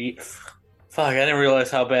 apparently. Fuck, I didn't realize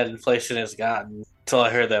how bad inflation has gotten until I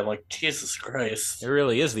heard that. I'm like, Jesus Christ. It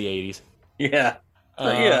really is the 80s. Yeah.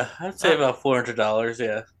 I'd say about $400,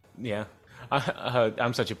 yeah. Yeah.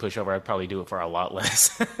 I'm such a pushover, I'd probably do it for a lot less.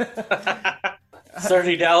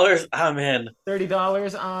 $30? I'm in.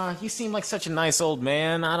 $30? You seem like such a nice old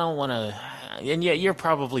man. I don't want to... And yet you're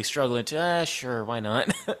probably struggling to... sure, why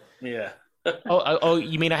not? Yeah. Oh!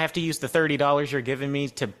 You mean I have to use the $30 you're giving me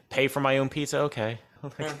to pay for my own pizza? Okay.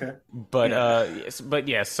 Okay.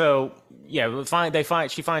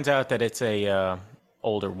 She finds out that it's a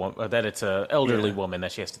older woman, that it's a elderly woman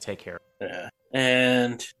that she has to take care of. Yeah.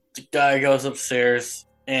 And the guy goes upstairs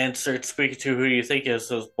and starts speaking to who you think is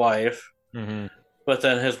his wife. Mm-hmm. But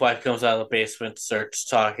then his wife comes out of the basement, starts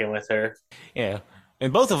talking with her. Yeah.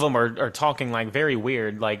 And both of them are talking like very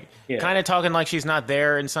weird, like kind of talking like she's not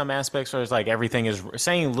there in some aspects, where it's like everything is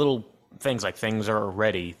saying little things like things are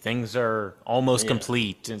ready, things are almost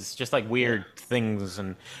complete. It's just like weird things.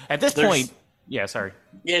 And at this point, sorry.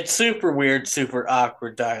 It's super weird, super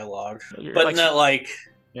awkward dialogue, but like, not like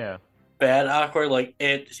bad awkward. Like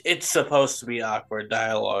it's supposed to be awkward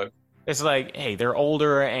dialogue. It's like, hey, they're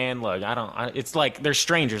older, and look, it's like they're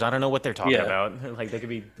strangers. I don't know what they're talking about. Like they could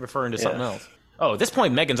be referring to something else. Oh, at this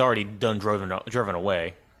point, Megan's already done driven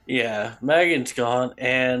away. Yeah, Megan's gone,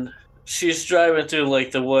 and she's driving through like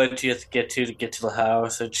the woods you have to get to the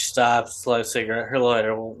house, and she stops to light a cigarette. Her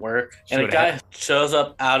lighter won't work, and a guy shows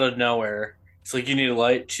up out of nowhere. It's like, you need a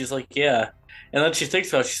light? She's like, yeah. And then she thinks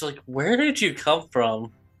about it. She's like, where did you come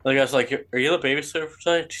from? Like, I was like, are you the babysitter for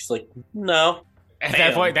tonight? She's like, no. At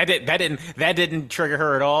that point, that didn't trigger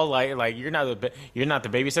her at all. Like you're not the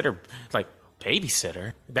babysitter. Like,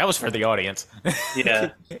 babysitter? That was for the audience.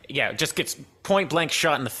 Yeah. Yeah, just gets point blank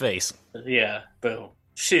shot in the face. Yeah, boom.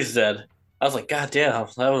 She's dead. I was like, God damn,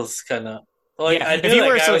 that was kind of... Like, I knew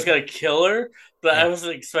that guy was going to kill her, but I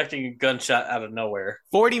wasn't expecting a gunshot out of nowhere.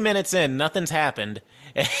 40 minutes in, nothing's happened.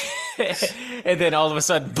 And then all of a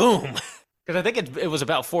sudden, boom! Because I think it was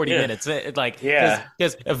about 40 Yeah. minutes. Like, Yeah.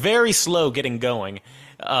 because a very slow getting going.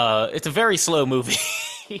 It's a very slow movie.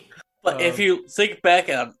 But if you think back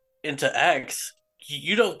into X,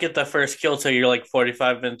 you don't get the first kill till you're like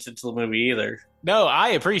 45 minutes into the movie either. No, I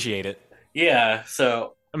appreciate it. Yeah,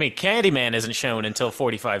 so I mean, Candyman isn't shown until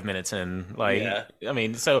 45 minutes in. Like, yeah, I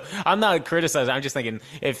mean, so I'm not criticizing. I'm just thinking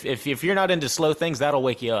if you're not into slow things, that'll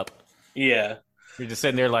wake you up. yeah. You're just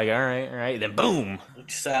sitting there like, all right, then boom.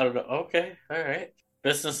 Just out of okay, all right.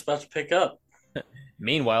 Business about to pick up.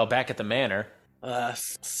 Meanwhile, back at the manor,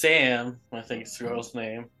 Sam, I think it's the girl's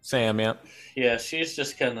name. Sam, yeah. Yeah, she's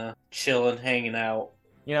just kind of chilling, hanging out.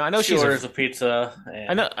 You know, I know She orders a pizza.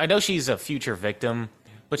 And I know she's a future victim,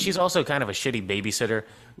 but she's also kind of a shitty babysitter.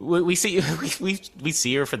 We see we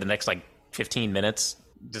see her for the next like 15 minutes,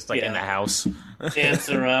 just like in the house,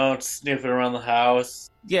 dancing around, snooping around the house.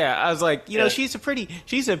 Yeah, I was like, you know, Yeah. she's a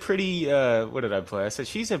pretty, what did I put? I said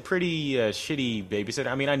she's a pretty shitty babysitter.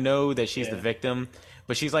 I mean, I know that she's the victim,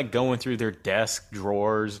 but she's like going through their desk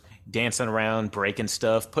drawers, dancing around, breaking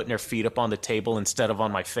stuff, putting her feet up on the table instead of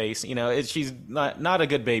on my face. You know, she's not a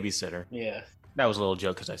good babysitter. Yeah. That was a little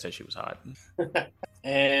joke because I said she was hot.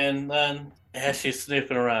 And then as she's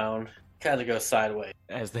snooping around, kind of goes sideways.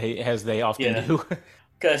 As they often do.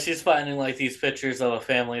 Because she's finding like these pictures of a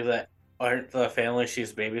family that aren't the family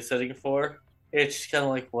she's babysitting for. It's kind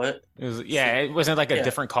of like, what? It wasn't like a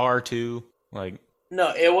different car too, like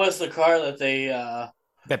No, it was the car that they had,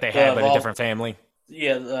 but a different family.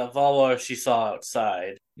 Yeah, the Volvo she saw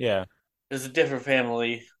outside. Yeah, It's a different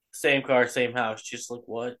family, same car, same house. Just like,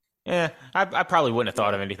 what? yeah. I probably wouldn't have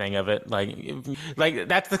thought of anything of it. Like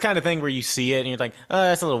that's the kind of thing where you see it and you're like, oh,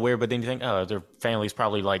 that's a little weird, but then you think, oh, their family's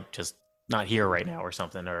probably like just not here right now or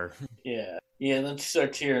something, or Yeah. And then she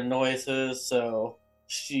starts hearing noises, so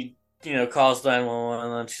she, calls 911,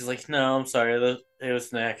 and then she's like, no, I'm sorry, it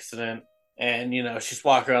was an accident. And, she's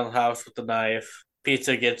walking around the house with the knife.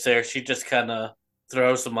 Pizza gets there. She just kind of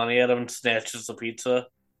throws the money at him and snatches the pizza.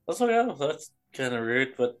 I was like, oh, that's kind of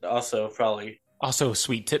rude, but also probably also a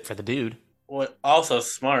sweet tip for the dude. also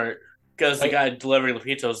smart, because the guy delivering the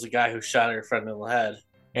pizza was the guy who shot her friend in the head.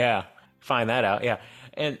 Yeah, find that out. Yeah,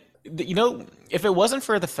 and if it wasn't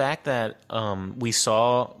for the fact that we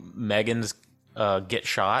saw Megan's get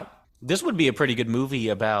shot, this would be a pretty good movie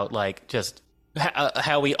about like just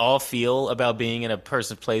how we all feel about being in a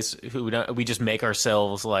person's place we just make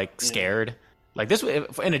ourselves like scared. Like this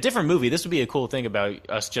in a different movie, this would be a cool thing about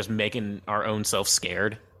us just making our own self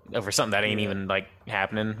scared over something that ain't even like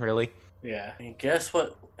happening really. Yeah, and guess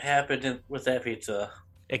what happened with that pizza?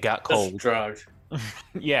 It got cold. It was drugged.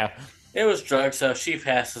 Yeah. It was drugged, so she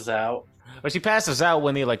passes out. But she passes out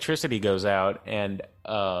when the electricity goes out, and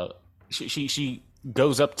she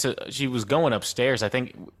goes up to. She was going upstairs. I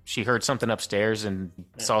think she heard something upstairs and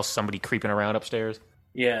saw somebody creeping around upstairs.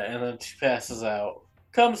 Yeah, and then she passes out.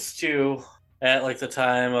 Comes to at like the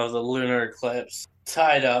time of the lunar eclipse,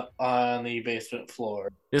 tied up on the basement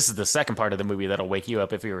floor. This is the second part of the movie that'll wake you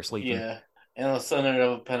up if you were sleeping. Yeah, in the center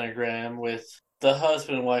of a pentagram with the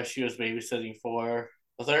husband and wife she was babysitting for,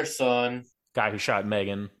 with her son. Guy who shot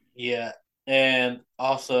Megan. Yeah, and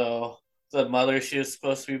also the mother she was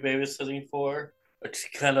supposed to be babysitting for, which is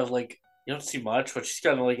kind of like, you don't see much, but she's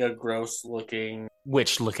kind of like a gross looking...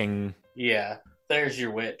 Witch looking... Yeah, there's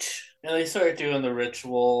your witch. And they start doing the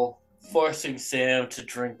ritual, forcing Sam to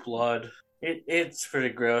drink blood. It's pretty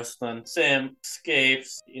gross. Then Sam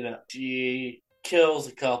escapes, she kills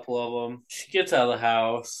a couple of them. She gets out of the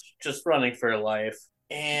house, just running for her life.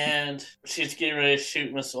 And she's getting ready to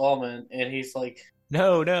shoot Miss Ullman, and he's like,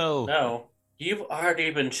 No, you've already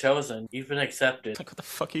been chosen. You've been accepted. Like, what the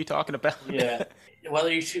fuck are you talking about? Yeah.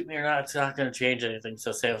 Whether you shoot me or not, it's not going to change anything.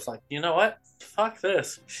 So Sam's like, you know what? Fuck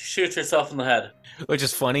this. She shoots herself in the head. Which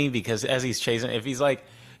is funny, because as he's chasing, if he's like,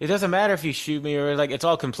 it doesn't matter if you shoot me or like, it's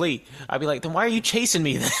all complete, I'd be like, then why are you chasing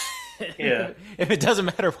me then? Yeah. If it doesn't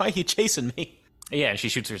matter, why are you chasing me? Yeah, and she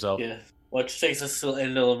shoots herself. Yeah. Which takes us to the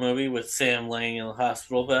end of the movie with Sam laying in the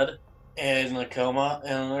hospital bed and in a coma,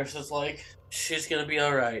 and the nurse is like, she's gonna be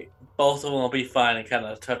alright. Both of them will be fine, and kind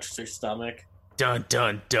of touches her stomach. Dun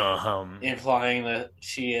dun dun. Implying that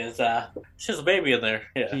she has a baby in there.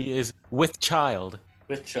 Yeah. She is with child.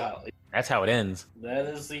 With child. That's how it ends. That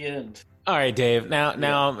is the end. All right, Dave. Now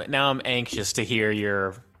I'm anxious to hear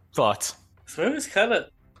your thoughts. This movie's kind of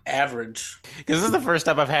average. Because this is the first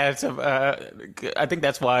time I've had some. I think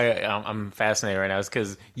that's why I'm fascinated right now, is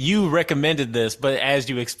because you recommended this, but as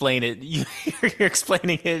you explain it, you're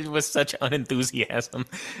explaining it with such unenthusiasm.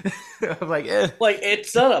 I'm like, eh. Like,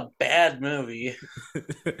 it's not a bad movie,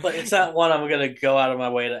 but it's not one I'm gonna go out of my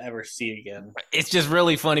way to ever see again. It's just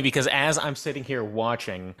really funny because as I'm sitting here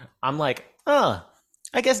watching, I'm like,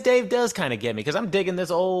 I guess Dave does kind of get me because I'm digging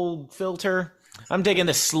this old filter. I'm digging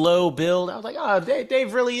the slow build. I was like, oh,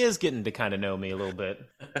 Dave really is getting to kind of know me a little bit.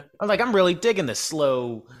 I was like, I'm really digging the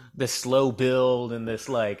slow build and this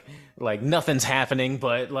like nothing's happening,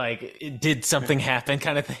 but like did something happen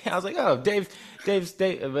kind of thing. I was like, oh, Dave's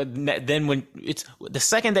Dave. But then when it's the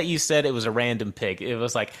second that you said it was a random pick, it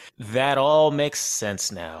was like that all makes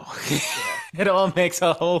sense now. It all makes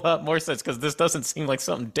a whole lot more sense because this doesn't seem like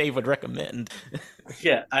something Dave would recommend.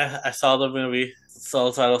 Yeah, I saw the movie, saw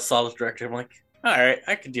the title, saw the director. I'm like, all right,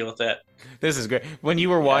 I can deal with that. This is great. When you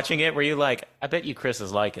were watching it, were you like, I bet you Chris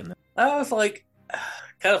is liking this? I was like,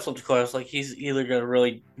 kind of flipped the coin. I was like, he's either gonna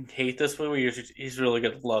really hate this movie or he's really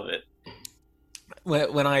gonna love it.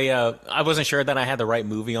 When I wasn't sure that I had the right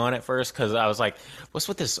movie on at first because I was like, what's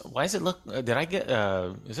with this? Why does it look? Did I get?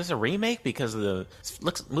 Is this a remake? Because the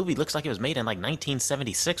movie looks like it was made in like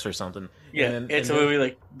 1976 or something. Yeah, it's a movie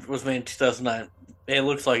like was made in 2009. It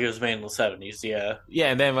looks like it was made in the 70s. Yeah.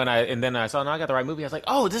 Yeah, and then when I saw, no, I got the right movie. I was like,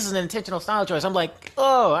 oh, this is an intentional style choice. I'm like,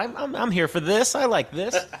 oh, I'm here for this. I like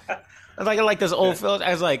this. I like this old film.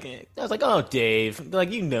 I was like, oh, Dave,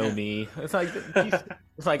 like you know me. It's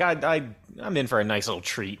like I'm in for a nice little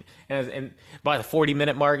treat. And by the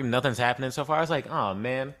 40-minute mark, nothing's happening so far. I was like, oh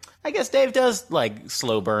man, I guess Dave does like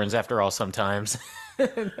slow burns after all sometimes.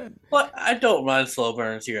 Well, I don't mind slow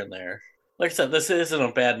burns here and there. Like I said, this isn't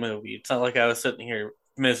a bad movie. It's not like I was sitting here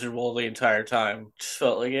miserable the entire time. Just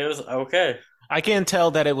felt like it was okay. I can tell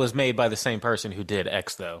that it was made by the same person who did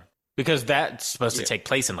X though, because that's supposed to take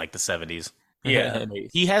place in like the 70s. Yeah.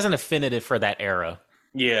 He has an affinity for that era.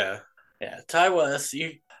 Yeah. Ty West,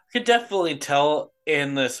 you could definitely tell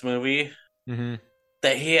in this movie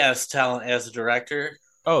that he has talent as a director.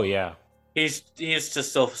 Oh yeah. He's just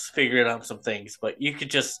still figuring out some things, but you could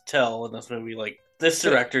just tell in this movie, like, this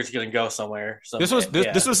director's gonna go somewhere. This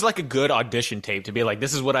was like a good audition tape to be like,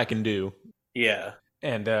 this is what I can do. Yeah.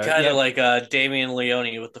 And kind of like Damien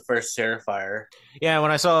Leone with the first Terrifier. Yeah,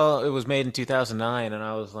 when I saw it was made in 2009, and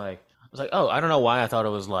I was like, oh, I don't know why I thought it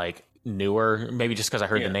was like newer. Maybe just because I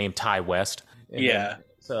heard the name Ty West.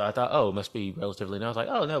 So I thought, oh, it must be relatively new. I was like,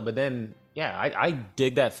 oh no, but then I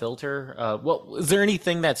dig that filter. Well, is there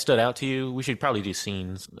anything that stood out to you? We should probably do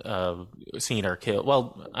scenes, scene or kill.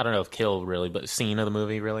 Well, I don't know if kill really, but scene of the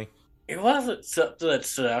movie really. It wasn't something that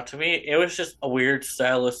stood out to me. It was just a weird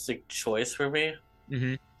stylistic choice for me.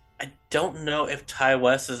 Mm-hmm. I don't know if Ty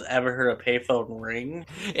West has ever heard a payphone ring.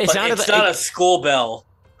 It's not a school bell.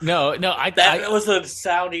 No, that was the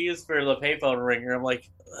sound he used for the payphone ringer. I'm like,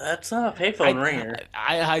 that's not a payphone ringer.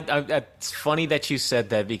 It's funny that you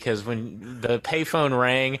said that because when the payphone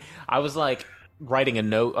rang, I was like writing a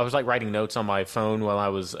note. I was like writing notes on my phone while I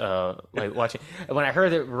was like watching. When I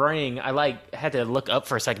heard it ring, I like had to look up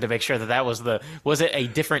for a second to make sure that was it a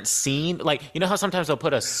different scene? Like, you know how sometimes they'll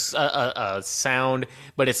put a sound,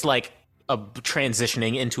 but it's like a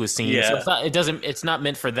transitioning into a scene. Yeah. So it's not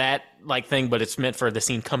meant for that like thing, but it's meant for the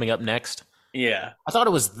scene coming up next. Yeah. I thought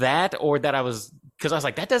it was that, or that because I was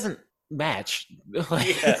like, that doesn't match.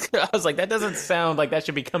 I was like, that doesn't sound like that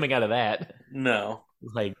should be coming out of that. No.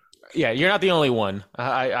 Like, yeah, you're not the only one.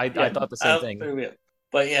 I thought the same thing.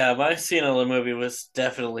 But yeah, my scene of the movie was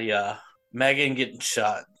definitely Megan getting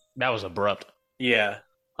shot. That was abrupt. Yeah.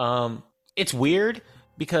 It's weird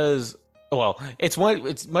because, well, it's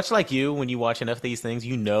much like you when you watch enough of these things,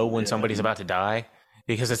 you know when somebody's about to die,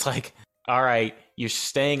 because it's like, all right, you're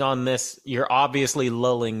staying on this. You're obviously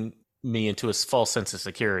lulling me into a false sense of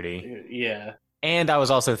security. Yeah. And I was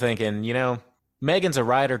also thinking, Megan's a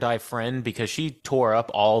ride or die friend because she tore up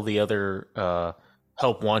all the other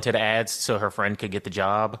help wanted ads so her friend could get the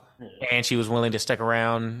job, and she was willing to stick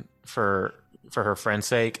around for her friend's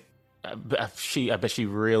sake. I bet she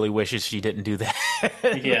really wishes she didn't do that.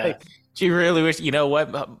 Yeah. Like, she really wished, you know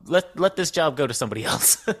what? Let this job go to somebody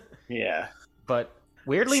else. Yeah. But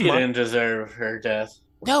weirdly, she didn't deserve her death.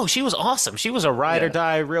 No, she was awesome. She was a ride or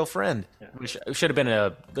die real friend, which should have been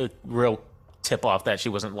a real tip off that she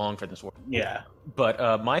wasn't long for this work. Yeah.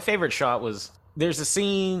 But my favorite shot was there's a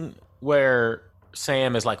scene where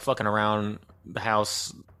Sam is like fucking around the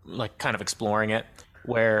house, like kind of exploring it,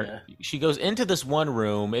 where she goes into this one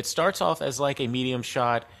room. It starts off as like a medium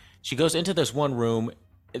shot. She goes into this one room,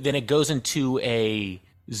 then it goes into a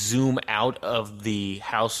zoom out of the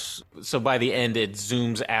house. So by the end, it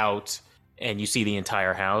zooms out and you see the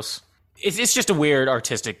entire house. It's just a weird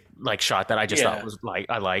artistic like shot that I just thought Yeah. was like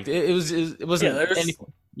I liked. It Yeah, wasn't there's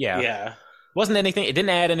anything. Yeah, yeah. wasn't anything. It didn't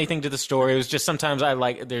add anything to the story. It was just sometimes I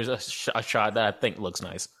like there's a shot that I think looks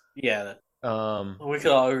nice. Yeah. Um, We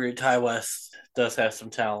could all agree Ty West does have some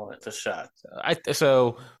talent at the shot.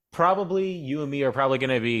 so probably you and me are probably going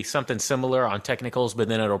to be something similar on technicals, but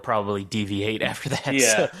then it'll probably deviate after that.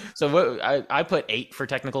 Yeah. So what I put 8 for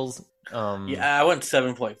technicals. Yeah, I went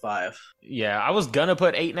 7.5. Yeah, I was gonna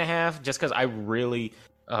put 8.5 just because I really,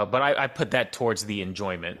 but I put that towards the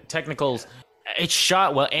enjoyment. Technicals, it's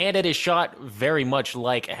shot well, and it is shot very much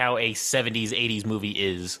like how a 70s, 80s movie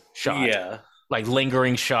is shot. Yeah. Like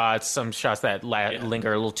lingering shots, some shots that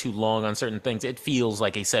linger a little too long on certain things. It feels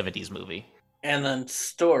like a 70s movie. And then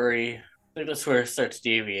story, I think that's where it starts to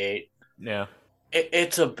deviate. Yeah.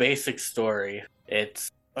 It's a basic story.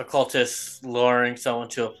 It's occultists luring someone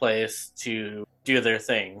to a place to do their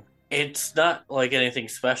thing. It's not like anything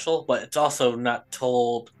special, but it's also not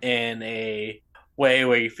told in a way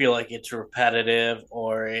where you feel like it's repetitive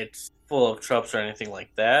or it's full of tropes or anything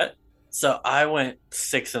like that. So I went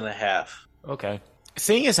 6.5. Okay.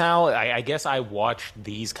 Seeing as how I guess I watch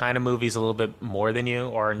these kind of movies a little bit more than you,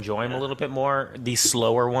 or enjoy them a little bit more, these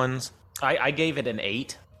slower ones, I gave it an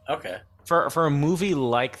 8. Okay. For a movie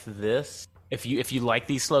like this, if you like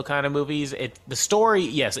these slow kind of movies, the story,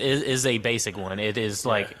 yes, is a basic one. It is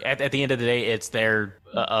like at the end of the day, it's their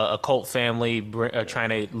a cult family trying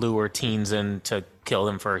to lure teens in to kill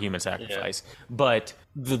them for a human sacrifice. Yeah. But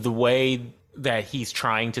the way that he's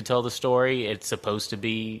trying to tell the story, it's supposed to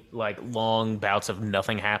be like long bouts of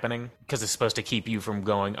nothing happening because it's supposed to keep you from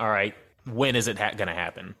going, all right, when is it going to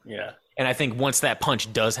happen? Yeah. And I think once that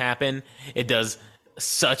punch does happen, it does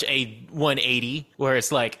such a 180 where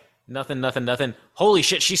it's like nothing. Holy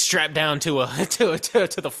shit, she's strapped down to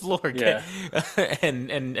the floor, yeah.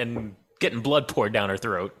 and getting blood poured down her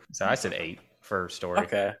throat. So I said 8 for story.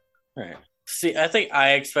 Okay, all right. See, I think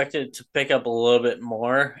I expected to pick up a little bit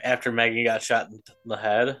more after Megan got shot in the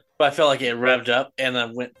head, but I felt like it revved up and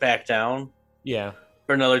then went back down. Yeah,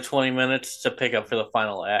 for another 20 minutes to pick up for the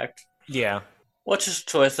final act. Yeah, which is a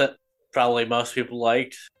choice that probably most people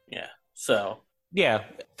liked. Yeah, so yeah,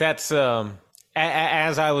 that's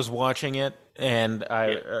as I was watching it, and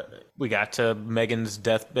we got to Megan's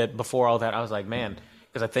deathbed. Before all that, I was like, man,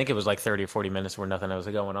 because I think it was like 30 or 40 minutes where nothing was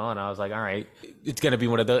going on. I was like, all right, it's gonna be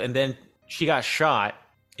one of those. And then she got shot.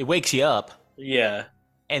 It wakes you up. Yeah.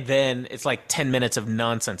 And then it's like 10 minutes of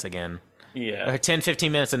nonsense again. Yeah. 10,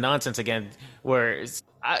 15 minutes of nonsense again, where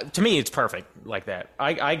to me, it's perfect like that.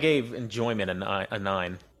 I gave enjoyment a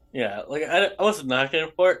 9. Yeah, like I wasn't knocking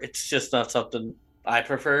it for it. It's just not something I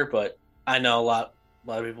prefer, but I know a lot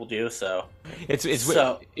of people do. So it's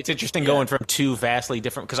interesting going from two vastly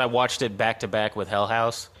different, because I watched it back to back with Hell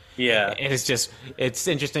House. Yeah, and it's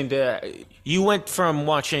interesting you went from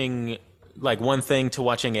watching like one thing to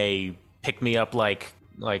watching a pick me up like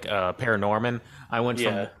Paranorman. I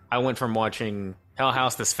went from watching Hell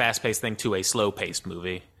House, this fast paced thing, to a slow paced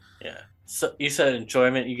movie. Yeah. So you said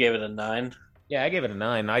enjoyment. You gave it a 9. Yeah, I gave it a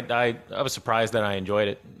 9. I was surprised that I enjoyed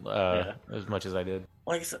it as much as I did.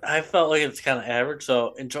 Like I said, I felt like it's kind of average,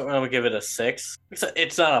 so enjoyment, I would give it a 6.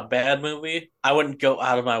 It's not a bad movie. I wouldn't go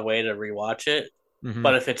out of my way to rewatch it,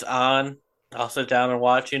 but if it's on, I'll sit down and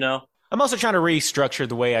watch. I'm also trying to restructure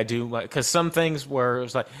the way I do, because some things where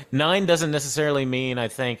it's like 9 doesn't necessarily mean I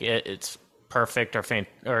think it's perfect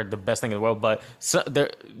or the best thing in the world, but there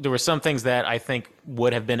were some things that I think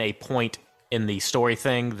would have been a point in the story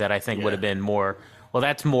thing that I think would have been more, well,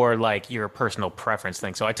 that's more like your personal preference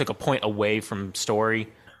thing. So I took a point away from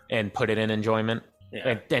story and put it in enjoyment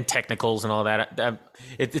and technicals and all that.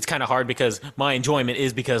 It's kind of hard because my enjoyment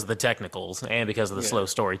is because of the technicals and because of the slow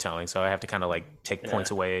storytelling. So I have to kind of like take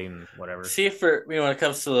points away and whatever. See, for me, when it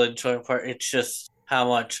comes to the enjoyment part, it's just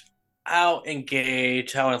how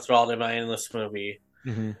engaged, how enthralled am I in this movie?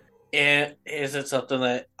 Mm-hmm. And is it something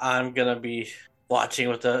that I'm going to be watching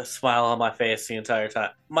with a smile on my face the entire time?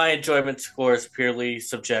 My enjoyment score is purely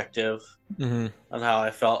subjective on how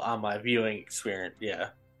I felt on my viewing experience. Yeah.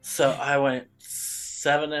 So I went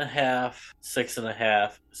 7.5,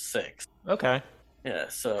 6.5, 6. Okay. Yeah.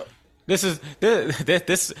 So this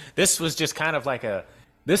was just kind of like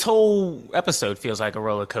this whole episode feels like a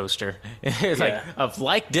roller coaster. It's like of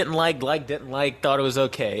didn't like, thought it was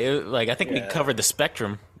okay. I think we covered the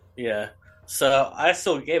spectrum. Yeah. So I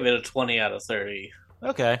still gave it a 20 out of 30.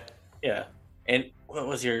 Okay. Yeah. And what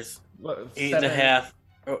was yours? 8.5.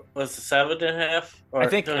 Was it 7.5? I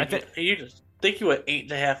think you went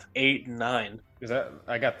 8.5, 8, and 9. Because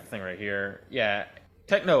I got the thing right here. Yeah.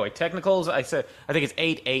 Technicals. I think it's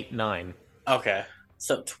 8, 8, 9. Okay.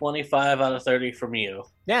 So 25 out of 30 from you.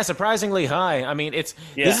 Yeah, surprisingly high. I mean, Yeah.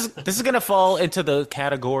 this is gonna fall into the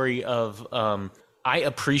category of I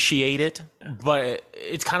appreciate it, but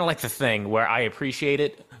it's kind of like The Thing where I appreciate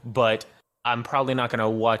it, but I'm probably not gonna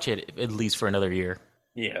watch it at least for another year.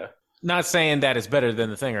 Yeah. Not saying that it's better than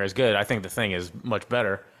The Thing or as good. I think The Thing is much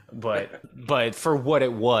better, but for what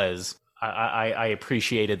it was, I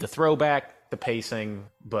appreciated the throwback, the pacing,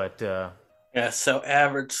 but Yeah, so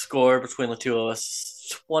average score between the two of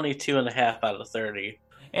us, 22.5 out of 30.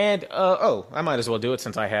 And I might as well do it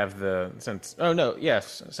since I have since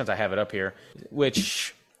I have it up here,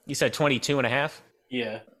 which you said 22.5.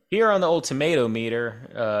 Yeah. Here on the old tomato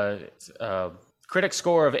meter, critic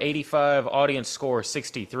score of 85, audience score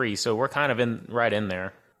 63. So we're kind of right in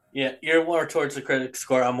there. Yeah, you're more towards the critic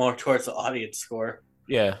score. I'm more towards the audience score.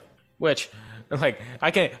 Yeah, which like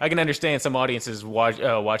I can understand some audiences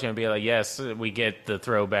watching and be like, yes, we get the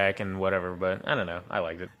throwback and whatever, but I don't know. I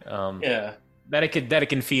liked it. Yeah. That it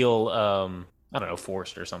can feel I don't know,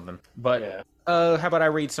 forced or something. But Yeah. How about I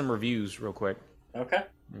read some reviews real quick? Okay.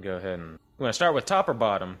 Go ahead and you want to start with top or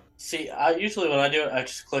bottom? See, usually when I do it, I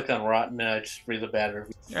just click on Rotten and I just read the bad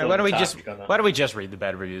reviews. All right, why don't we just read the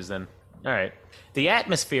bad reviews then? All right. The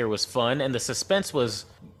atmosphere was fun and the suspense was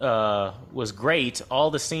great.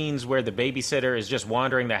 All the scenes where the babysitter is just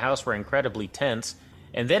wandering the house were incredibly tense.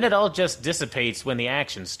 And then it all just dissipates when the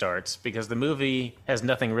action starts because the movie has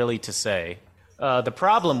nothing really to say. The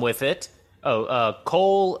problem with it,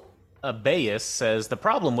 Cole Abayas says, the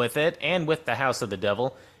problem with it, and with The House of the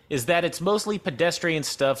Devil, is that it's mostly pedestrian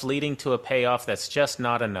stuff leading to a payoff that's just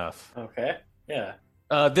not enough. Okay, yeah.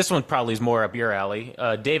 This one probably is more up your alley.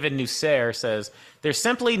 David Nusser says, there's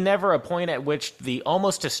simply never a point at which the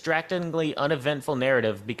almost distractingly uneventful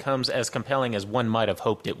narrative becomes as compelling as one might have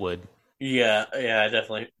hoped it would. Yeah,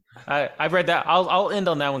 definitely. I've read that. I'll end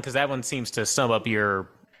on that one because that one seems to sum up your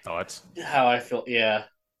thoughts. How I feel, yeah.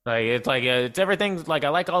 It's everything. Like I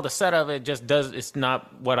like all the setup. It just does. It's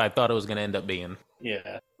not what I thought it was going to end up being.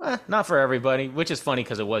 Yeah. Not for everybody, which is funny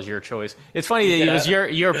because it was your choice. It's funny that it was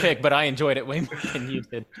your pick, but I enjoyed it way more than you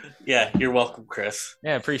did. Yeah, you're welcome, Chris.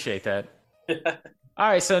 Yeah, appreciate that. All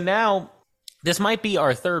right, so now this might be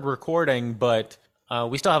our third recording, but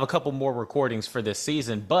we still have a couple more recordings for this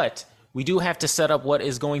season. But we do have to set up what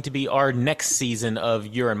is going to be our next season of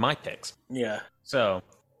Your and My Picks. Yeah. So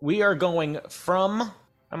we are going from.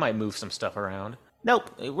 I might move some stuff around.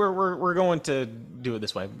 Nope, we're going to do it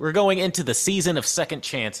this way. We're going into the season of second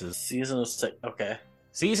chances. Okay.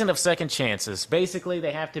 Season of second chances. Basically,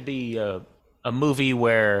 they have to be a movie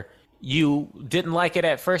where you didn't like it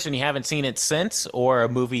at first and you haven't seen it since, or a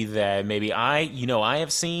movie that maybe I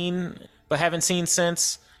have seen but haven't seen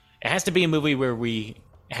since. It has to be a movie where we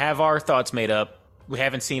have our thoughts made up. We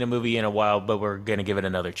haven't seen a movie in a while, but we're going to give it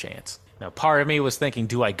another chance. Now, part of me was thinking,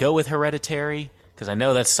 do I go with Hereditary? Because I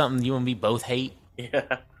know that's something you and me both hate.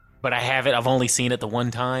 Yeah. But I've only seen it the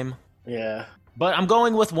one time. Yeah. But I'm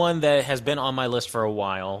going with one that has been on my list for a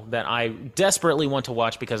while that I desperately want to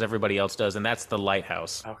watch because everybody else does, and that's The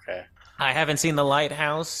Lighthouse. Okay. I haven't seen The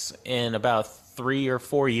Lighthouse in about 3 or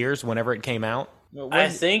 4 years, whenever it came out. I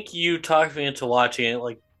think you talked me into watching it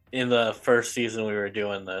like in the first season we were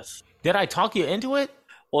doing this. Did I talk you into it?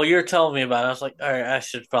 Well, you're telling me about it. I was like, all right, I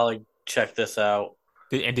should probably check this out.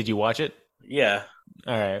 Did you watch it? Yeah.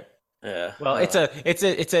 All right. Yeah. Well, it's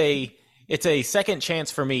a second chance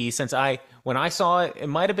for me since when I saw it, it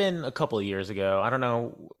might have been a couple of years ago. I don't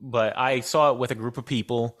know, but I saw it with a group of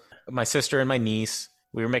people, my sister and my niece.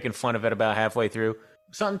 We were making fun of it about halfway through.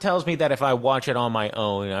 Something tells me that if I watch it on my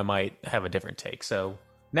own, I might have a different take. So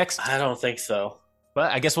next, I don't think so.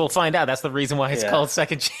 But I guess we'll find out. That's the reason why it's called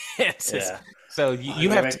Second Chances. Yeah. So you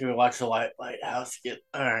have to me watch the Lighthouse.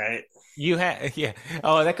 All right. You have, yeah.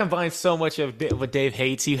 Oh, that combines so much of what Dave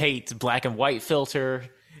hates. He hates black and white filter.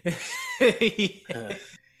 He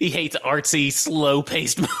hates artsy,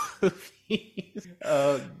 slow-paced movies.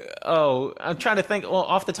 I'm trying to think. Well,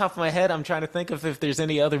 off the top of my head, I'm trying to think of if there's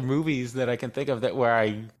any other movies that I can think of where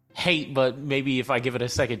I hate, but maybe if I give it a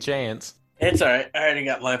second chance. It's all right. I already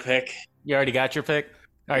got my pick. You already got your pick?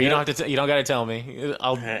 All right, yep. You don't got to tell me.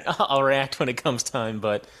 I'll react when it comes time.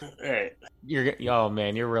 But all right, you're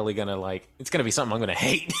really gonna it's gonna be something I'm gonna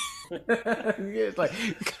hate. It's like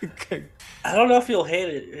I don't know if you'll hate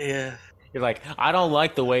it. Yeah, you're like, I don't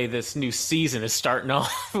like the way this new season is starting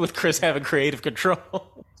off with Chris having creative control.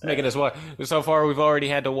 Making us watch. So far, we've already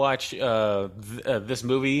had to watch this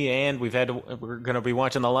movie, and we're gonna be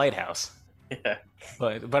watching The Lighthouse. Yeah,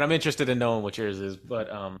 but I'm interested in knowing what yours is. But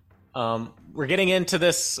We're getting into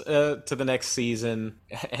this to the next season.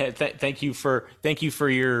 Thank you for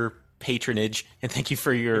your patronage, and thank you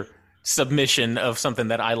for your submission of something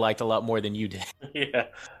that I liked a lot more than you did. Yeah.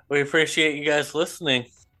 We appreciate you guys listening.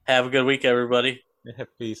 Have a good week, everybody.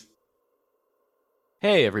 Peace.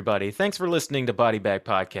 Hey, everybody. Thanks for listening to Body Bag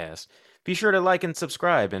Podcast. Be sure to like and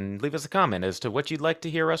subscribe and leave us a comment as to what you'd like to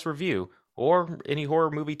hear us review or any horror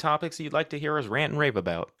movie topics you'd like to hear us rant and rave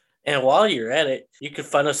about. And while you're at it, you can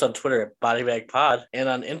find us on Twitter at BodyBagPod and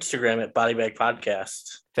on Instagram at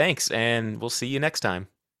BodyBagPodcast. Thanks, and we'll see you next time.